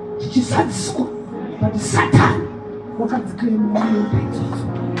chawaratidzwa chichisadziswa but Satani wakadziklema upeidzodzo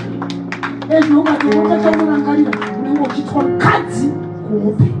ezvinokatoukachaunorangarira unenge uchitwa mukadzi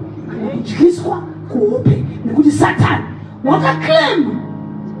kuhope kudyiswa kuhope nekuti Satani wakaklema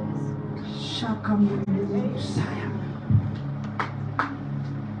shaka musaya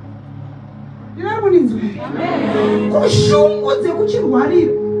ndinari muninzwa kushungu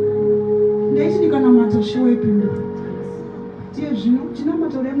dzekuchirwarira ndeichidikana show epindura tiye zvino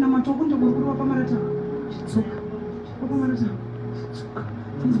tinamata uri munamato kundogurwa pamarata chitsoka pamarata chitsoka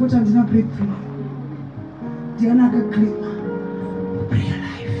tinzwa kuti handina breakthrough ndiana akaklima prayer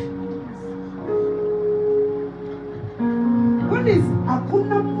life kundisi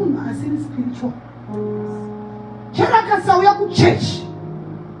hakuna munhu asiri spiritual chero akasauya kuchechi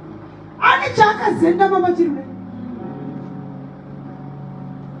ane chaakazendama machirure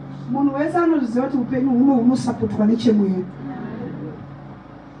munhu wese anozviziva kuti upenyu huno hunosapotwa nechemweya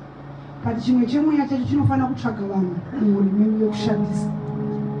but chimwe chemweya chacho chinofanira kutsvaga vanhu muhurumende yekushandisa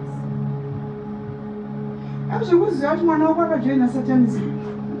azvikuziva kuti mwana wako akajoina satanism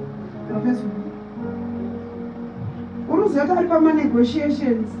uruziva kuti ari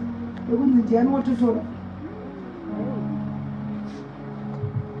pamanegotiations ekunzi ndiani wototora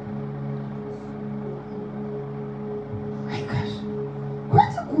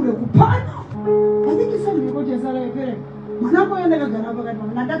kupana atikisa mikoje sala yepere mwanako yenda kagara pakati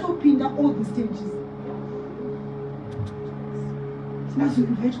nandatopinda all the stages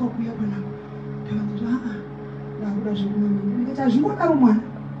sinazvinoitwa kuya panako ndakati ndakuda zvekunamira ndikati hazvingodaro mwana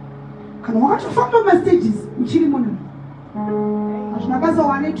kana wakatofamba mastages uchirimo nani hazvina basa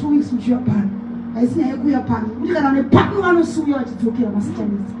wane 2 weeks uchiya pano haisi nyaya yekuya pano kuti kana nepano vanosiuya vachidzokera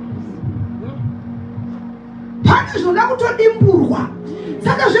masitanisi pane zvinoda kutodimburwa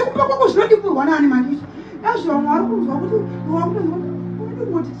saka zvekupa kwako zvinodimburwa nani mandicho yazvo vamwe vari kunzwa kuti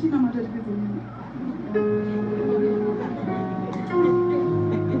wakuti china matatipedza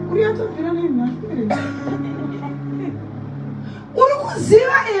uri yatobvira nenhasire uri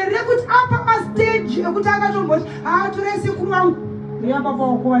kuziva here kuti apa mastage ekuti akatomboti torai sekuru vangu reapa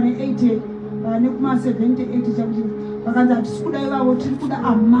pawakuva ne-8 nekuma-78 chakuti vakanzi hatisi kuda ivavo tiri kuda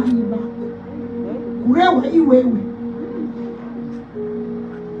amai vako kurehwe iwewe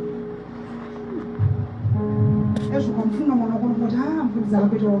ezvokamufunga mwana wako nokoti mvudzi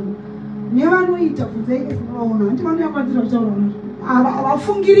akakuita wangu nevanoita bvunza ike kuvaona handi vanoyakwanzira kutaura nazvo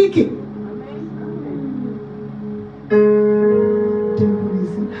havafungirike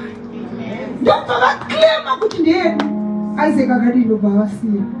ndobva vaklema kuti ndiye Isaac akadii ndobva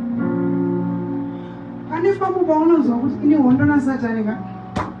vasiya pane pamuba unonzwa kuti ini hondo nasatani ka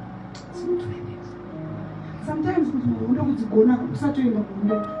sometimes kuti hondo kudzigona usatoenda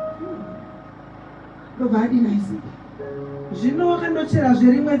kuhondo ndobva adinaisi. Zvino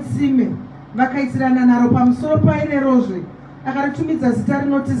wakandocherazve rimwe tsime vakaitirana naro pamusoro pairerozve akaritumidza zita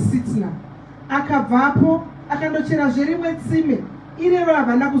rinoti Sitna. Akabvapo akandocherazve rimwe tsime irero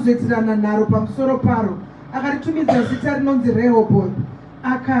havana kuzoitirana naro pamusoro paro akaritumidza zita rinonzi Rehoboth.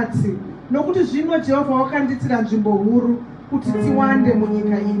 Akati, nokuti zvino Jehovha wakandiitira nzvimbo huru kuti tiwande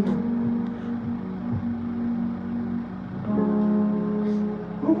munyika ino.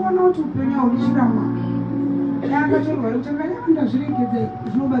 Ukaona kuti upenyu haudichirama akatorwa kuti anganyanda zviregedze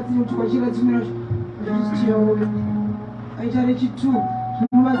zvinobatsira kuti kwachira chimwe nacho vafiristiya uya aita rechi2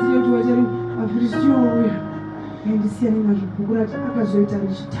 zvinobatsira kuti wachari vafiristiya uya ndisiyane nazvo bhuku rati akazoita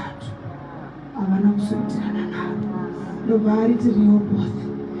rechitatu havana kuzoitirana naro ndobva ariti Rehoboth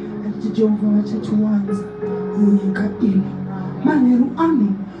achiti Jehovha vachatiwanza munyika ino. Manheru ano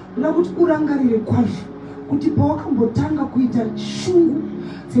ndoda kuti urangarire kwazvo kuti pawakambotanga kuita shungu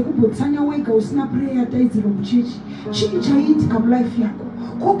dzekubotsanya wega usina prayer daidziro kuchechi chii chaiitika mulife yako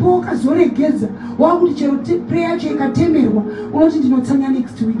ko pawakazoregedza wakuti chero prayer yacho ikatemerwa unoti ndinotsanya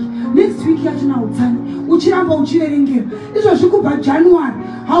next week yacho nautsanya uchiramba uchiverengera izvozvi kubva January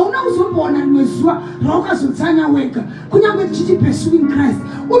hauna kuzomboona rimwe zuva rawakazotsanya wega kunyange tichiti pursuing Christ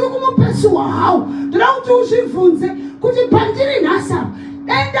uri kumupesuwa hau. Ndoda kuti uzvibvunze kuti pandiri nhasa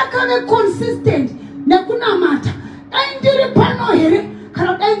dai ndakave consistent nekunamata dai ndiri pano here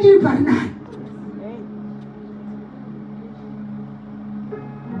kana dai ndiri pari naye.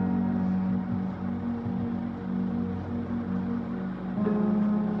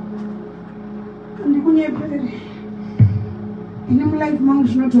 Ndikunyepere ine mulife mangu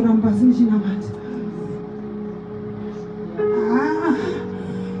zvinotoramba sindichinamata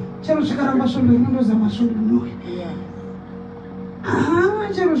chero zvikaramba svondo inondozama svondo noya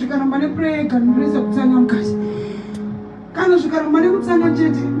chero zvikaramba neprayega ndinoisa kutsanya mukati kana zvikaramba nekutsanya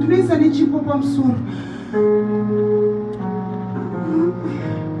chete ndinoisa nechipo pamusoro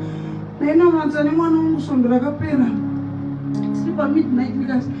ndainamata nemwana wangu svondo rakapera tiri pamidnight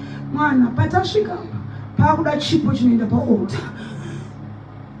ndikati mwana patasvika paakuda chipo chinoenda paota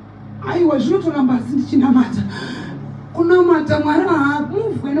aiwa zvinotoramba sindichinamata kunamata Mwari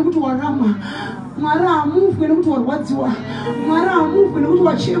haamuvwe nekuti warama, Mwari haamuvwe nekuti warwadziwa, Mwari haamuvwe nekuti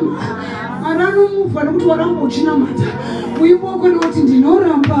wachema, Mwari anomuvwa nekuti waramba uchinamata muiboko nekuti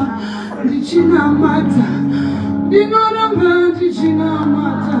ndinoramba ndichinamata ndinoramba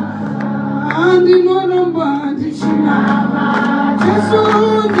ndichinamata ndinoramba ndichinamata Jesu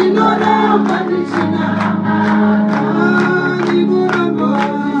ndinoramba ndichinamata ndinoramba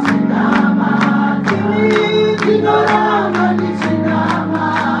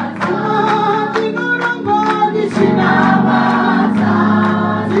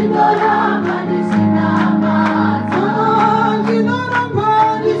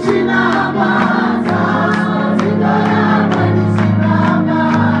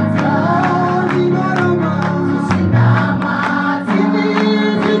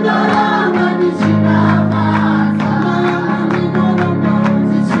Cinamata.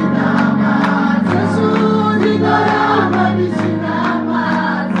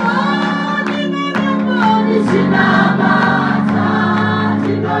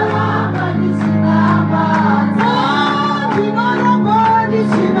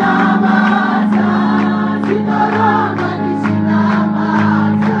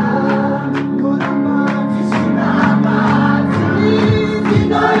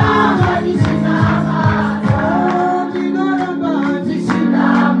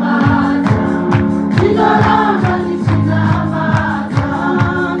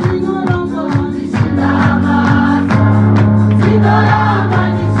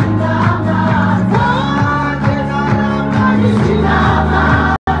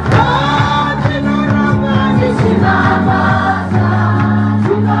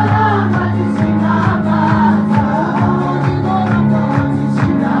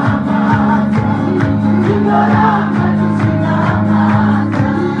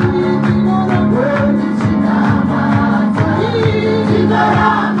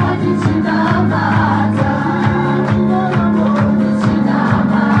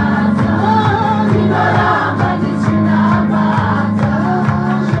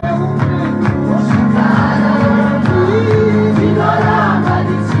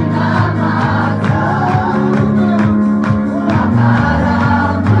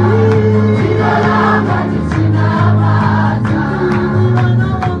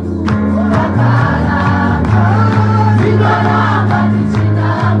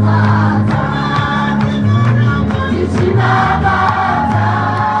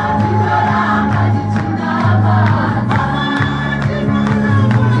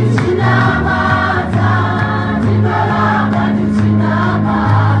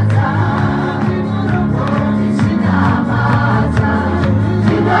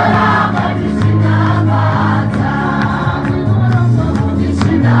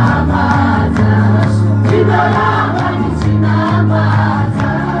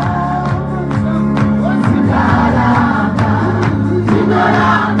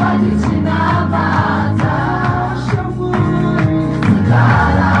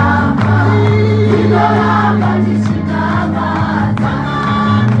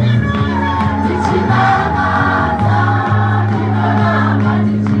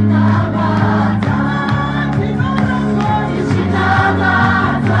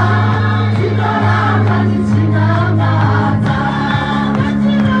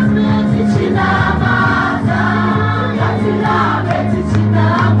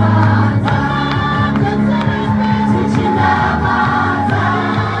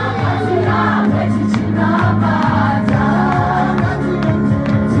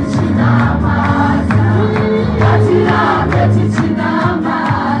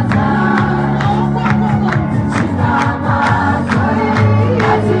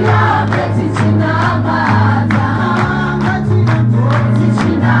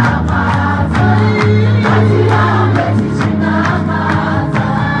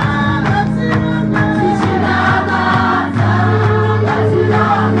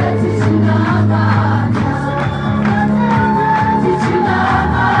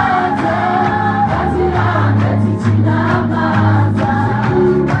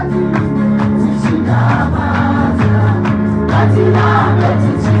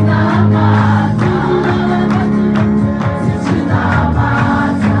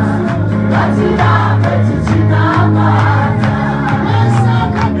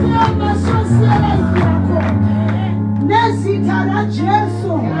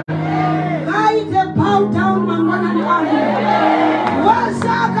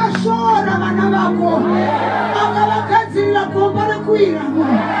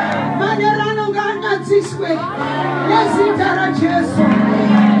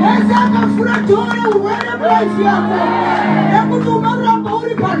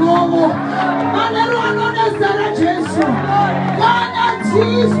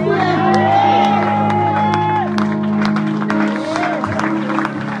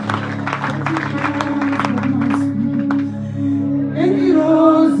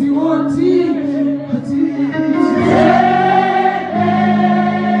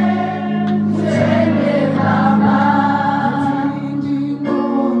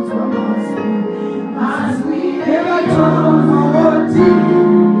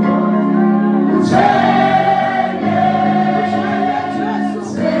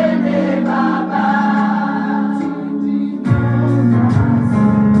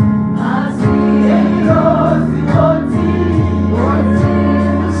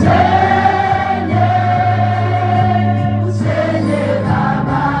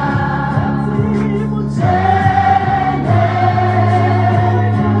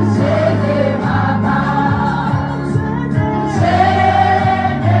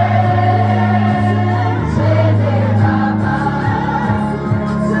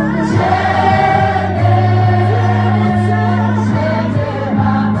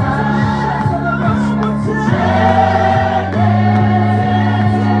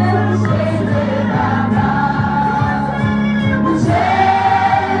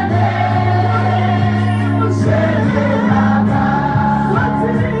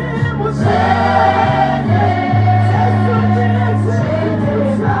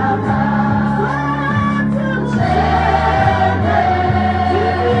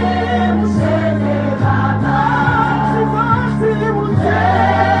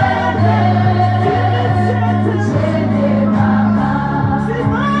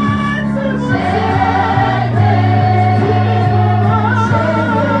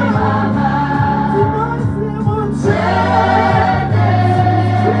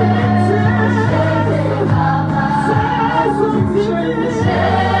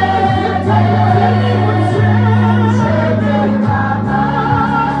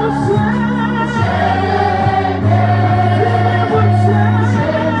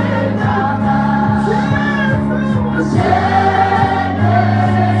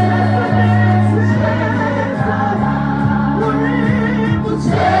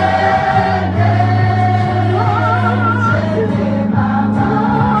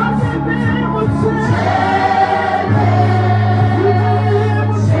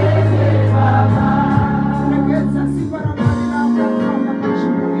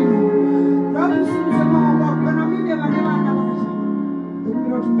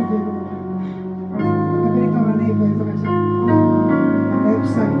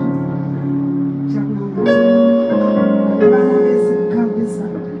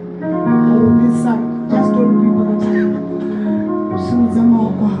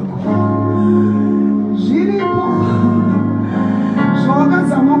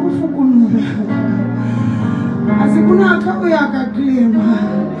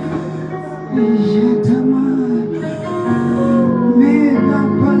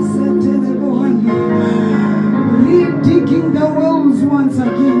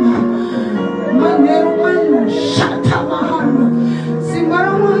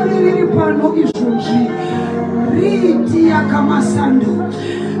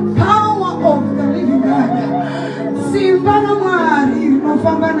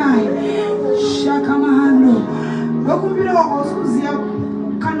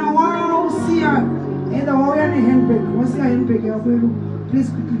 Please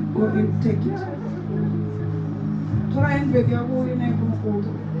quickly go and take it. Try and beg your boy and I go.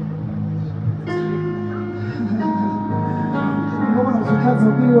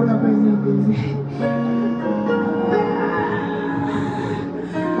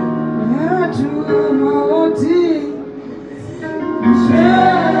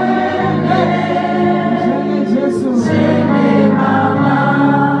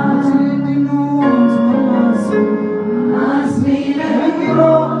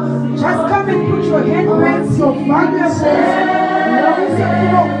 Just come and put your handbags, your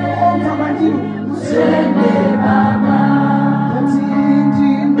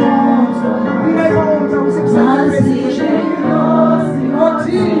valuables,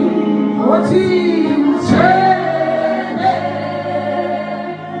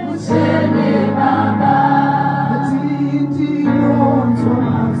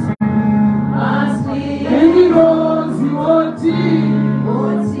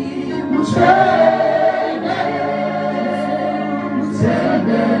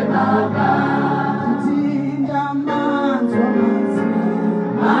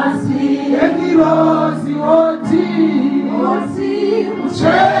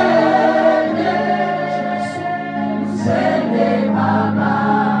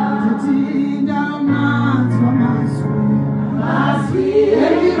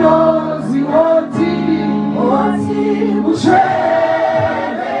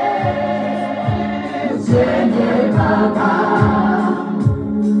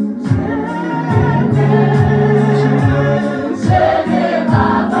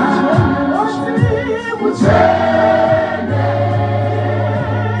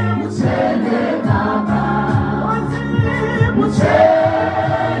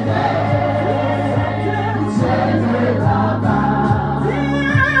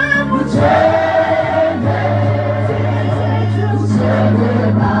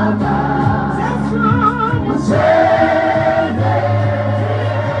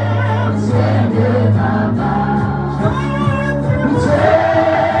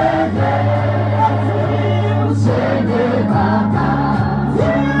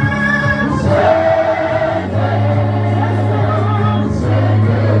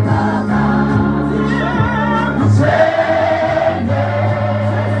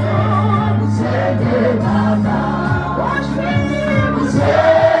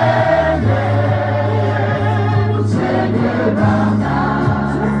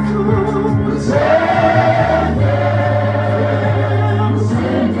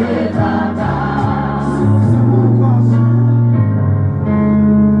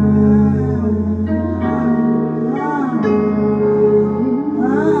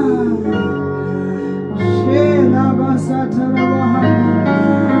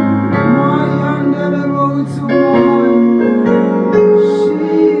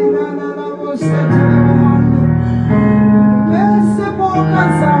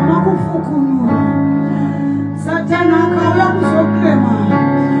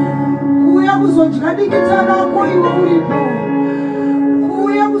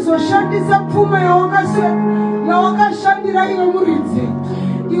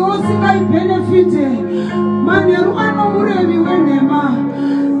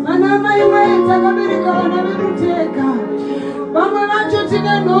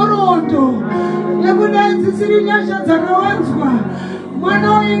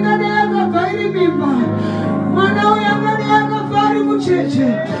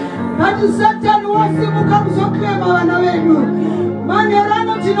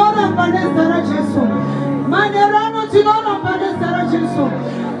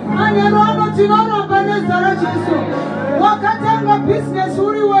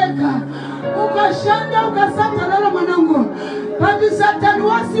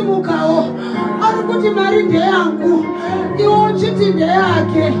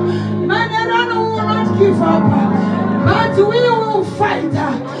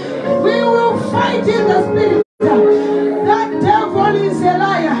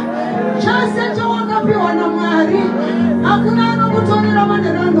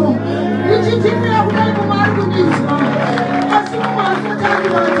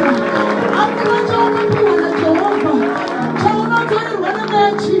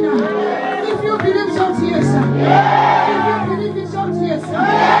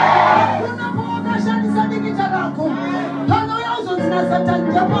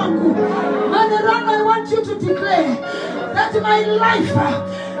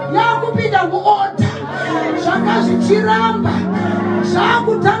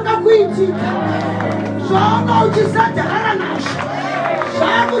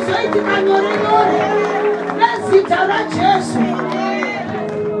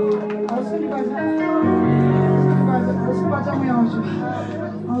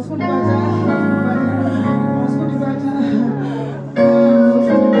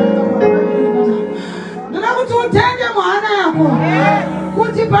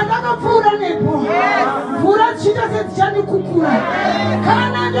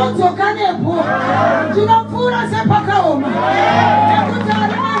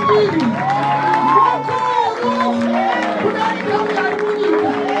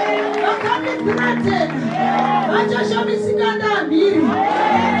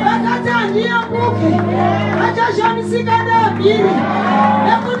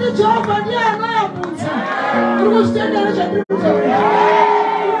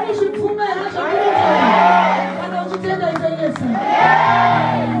 Jehovah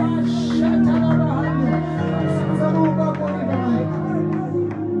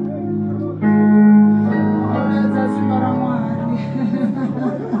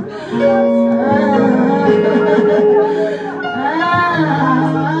Spirit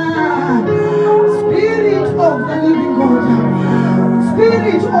of the living God.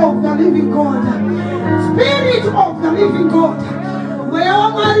 Spirit of the living God. Spirit of the living God. Mweya wa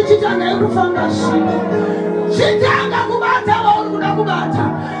Mwari chitanga kufamba shino. Chitanga kubata uri kuda kubata.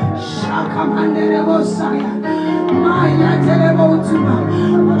 Shaka mandere bosaya. Maya terebo utuma.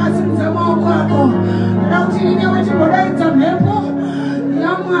 Wakasimza maoko ako. Rauti inewe chibodaidza mhepo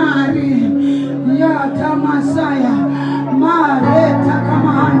ya Mwari. Ya tamasaya. Mareta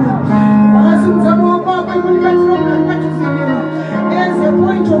kamahanda. Wakasimza maoko ako imunikatironga nikatuzilewa. There's a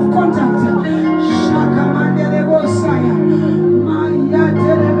point of contact. Shaka mandere bosaya. Maya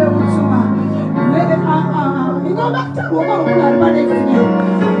terebe utuma. Go back to what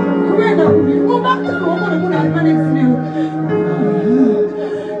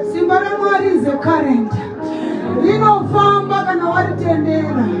Simbara Mwari is a current. You know, Famba and what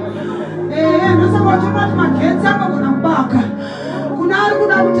tendera. And also what you want my kids are going to back. Kunar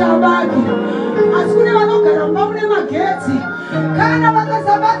Kunabutabaki. As soon as I look at a moment, my kids. Kanabaka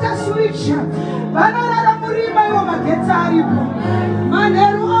Sabata switch. Banana Muriba over Ketaripo.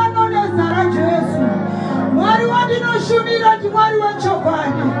 Maneru Ano Zara Jesu. Mwari wadi no shumira Mwari wa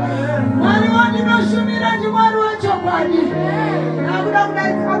chokwadi. Mwari wadi no shumira Mwari wa chokwadi. Nakuda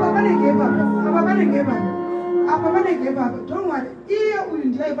Apamane gave up. Don't worry. Here we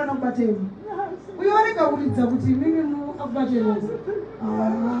enjoy one of battle. We only go with the minimum of battle.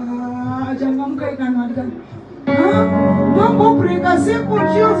 Jangamka ikanwadika. Don't go bring a simple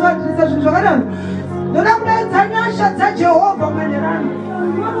choose what is the Jordan. Don't have that Tanyasha touch Jehovah Maneran.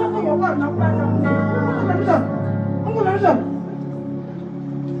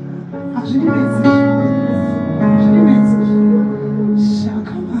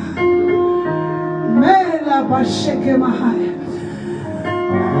 Shakama Mela Basheke Mahaya.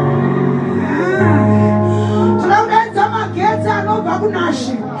 Tunaweza geta no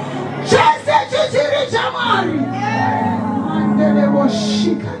bagunashi. Chese chichiri chamari. Mandele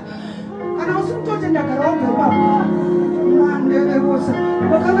woshika. Kana usimtote ndakaronga baba. Mandele wosa.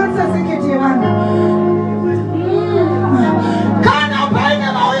 Wakanza seketi wana. Kana paine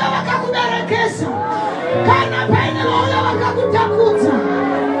maoya wakakuberekesa. Kana paine maoya wakakutakuta.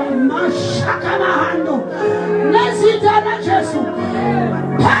 Mashaka mahando. Nesita na Jesu.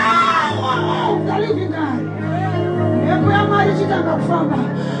 Power of the living God. Epo ya Mwari chitanga kufamba.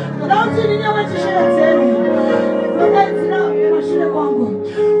 Rauti ninewe tishaya zeni. Nukaitina mashine kwangu.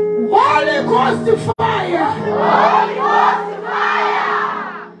 Holy Ghost fire. Holy Ghost fire.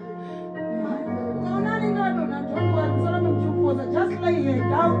 Just lay here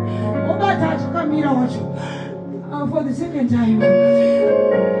down. For the second time.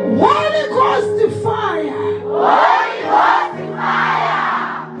 Holy Ghost fire. Holy Ghost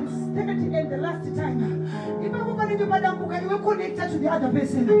fire. Second and the last time. If I'm going to be connected to the other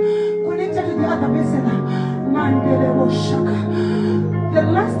person. Connected to the other person. Mandele Boshaka. The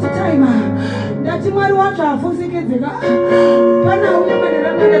last time that you might watch our Fusikega.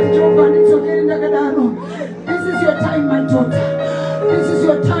 This is your time, my daughter. This is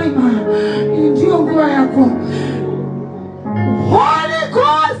your time. In Holy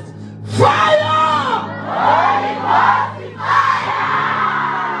Ghost fire! Holy Ghost fire!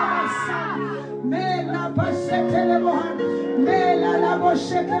 Mela bashetele mela la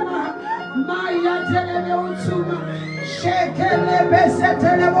boshekema maya telebe utsuma shekele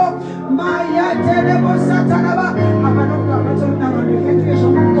besetele maya telebo satanaba abanoka batona bakekesha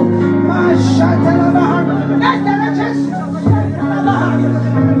mashatala bahano netele jesu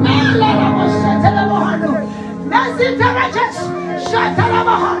mela la bosetele Nesitarajes,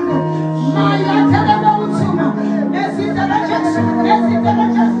 Shatarabahano, Maya Telebautsuma, Nesitarajes,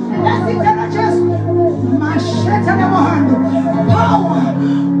 Mashatarabahano, power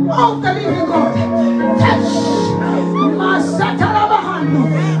of the living God, touch, Masatarabahano,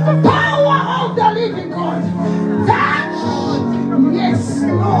 power of the living God, touch, yes,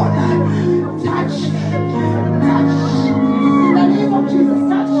 Lord, touch, in the name of Jesus,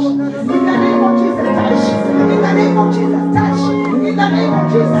 touch, in the name of Jesus, touch. In the name of Jesus, touch. In the name of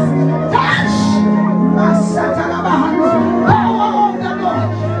Jesus, touch. Masatarabahano, power of the Lord.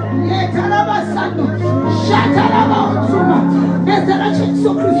 Yetarabasando, Shatarabahano, Nezarachin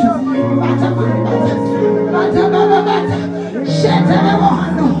Sokristo, Batabata,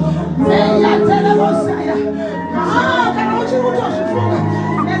 Shatarabahano, Neyatarabosaya. Can I want you to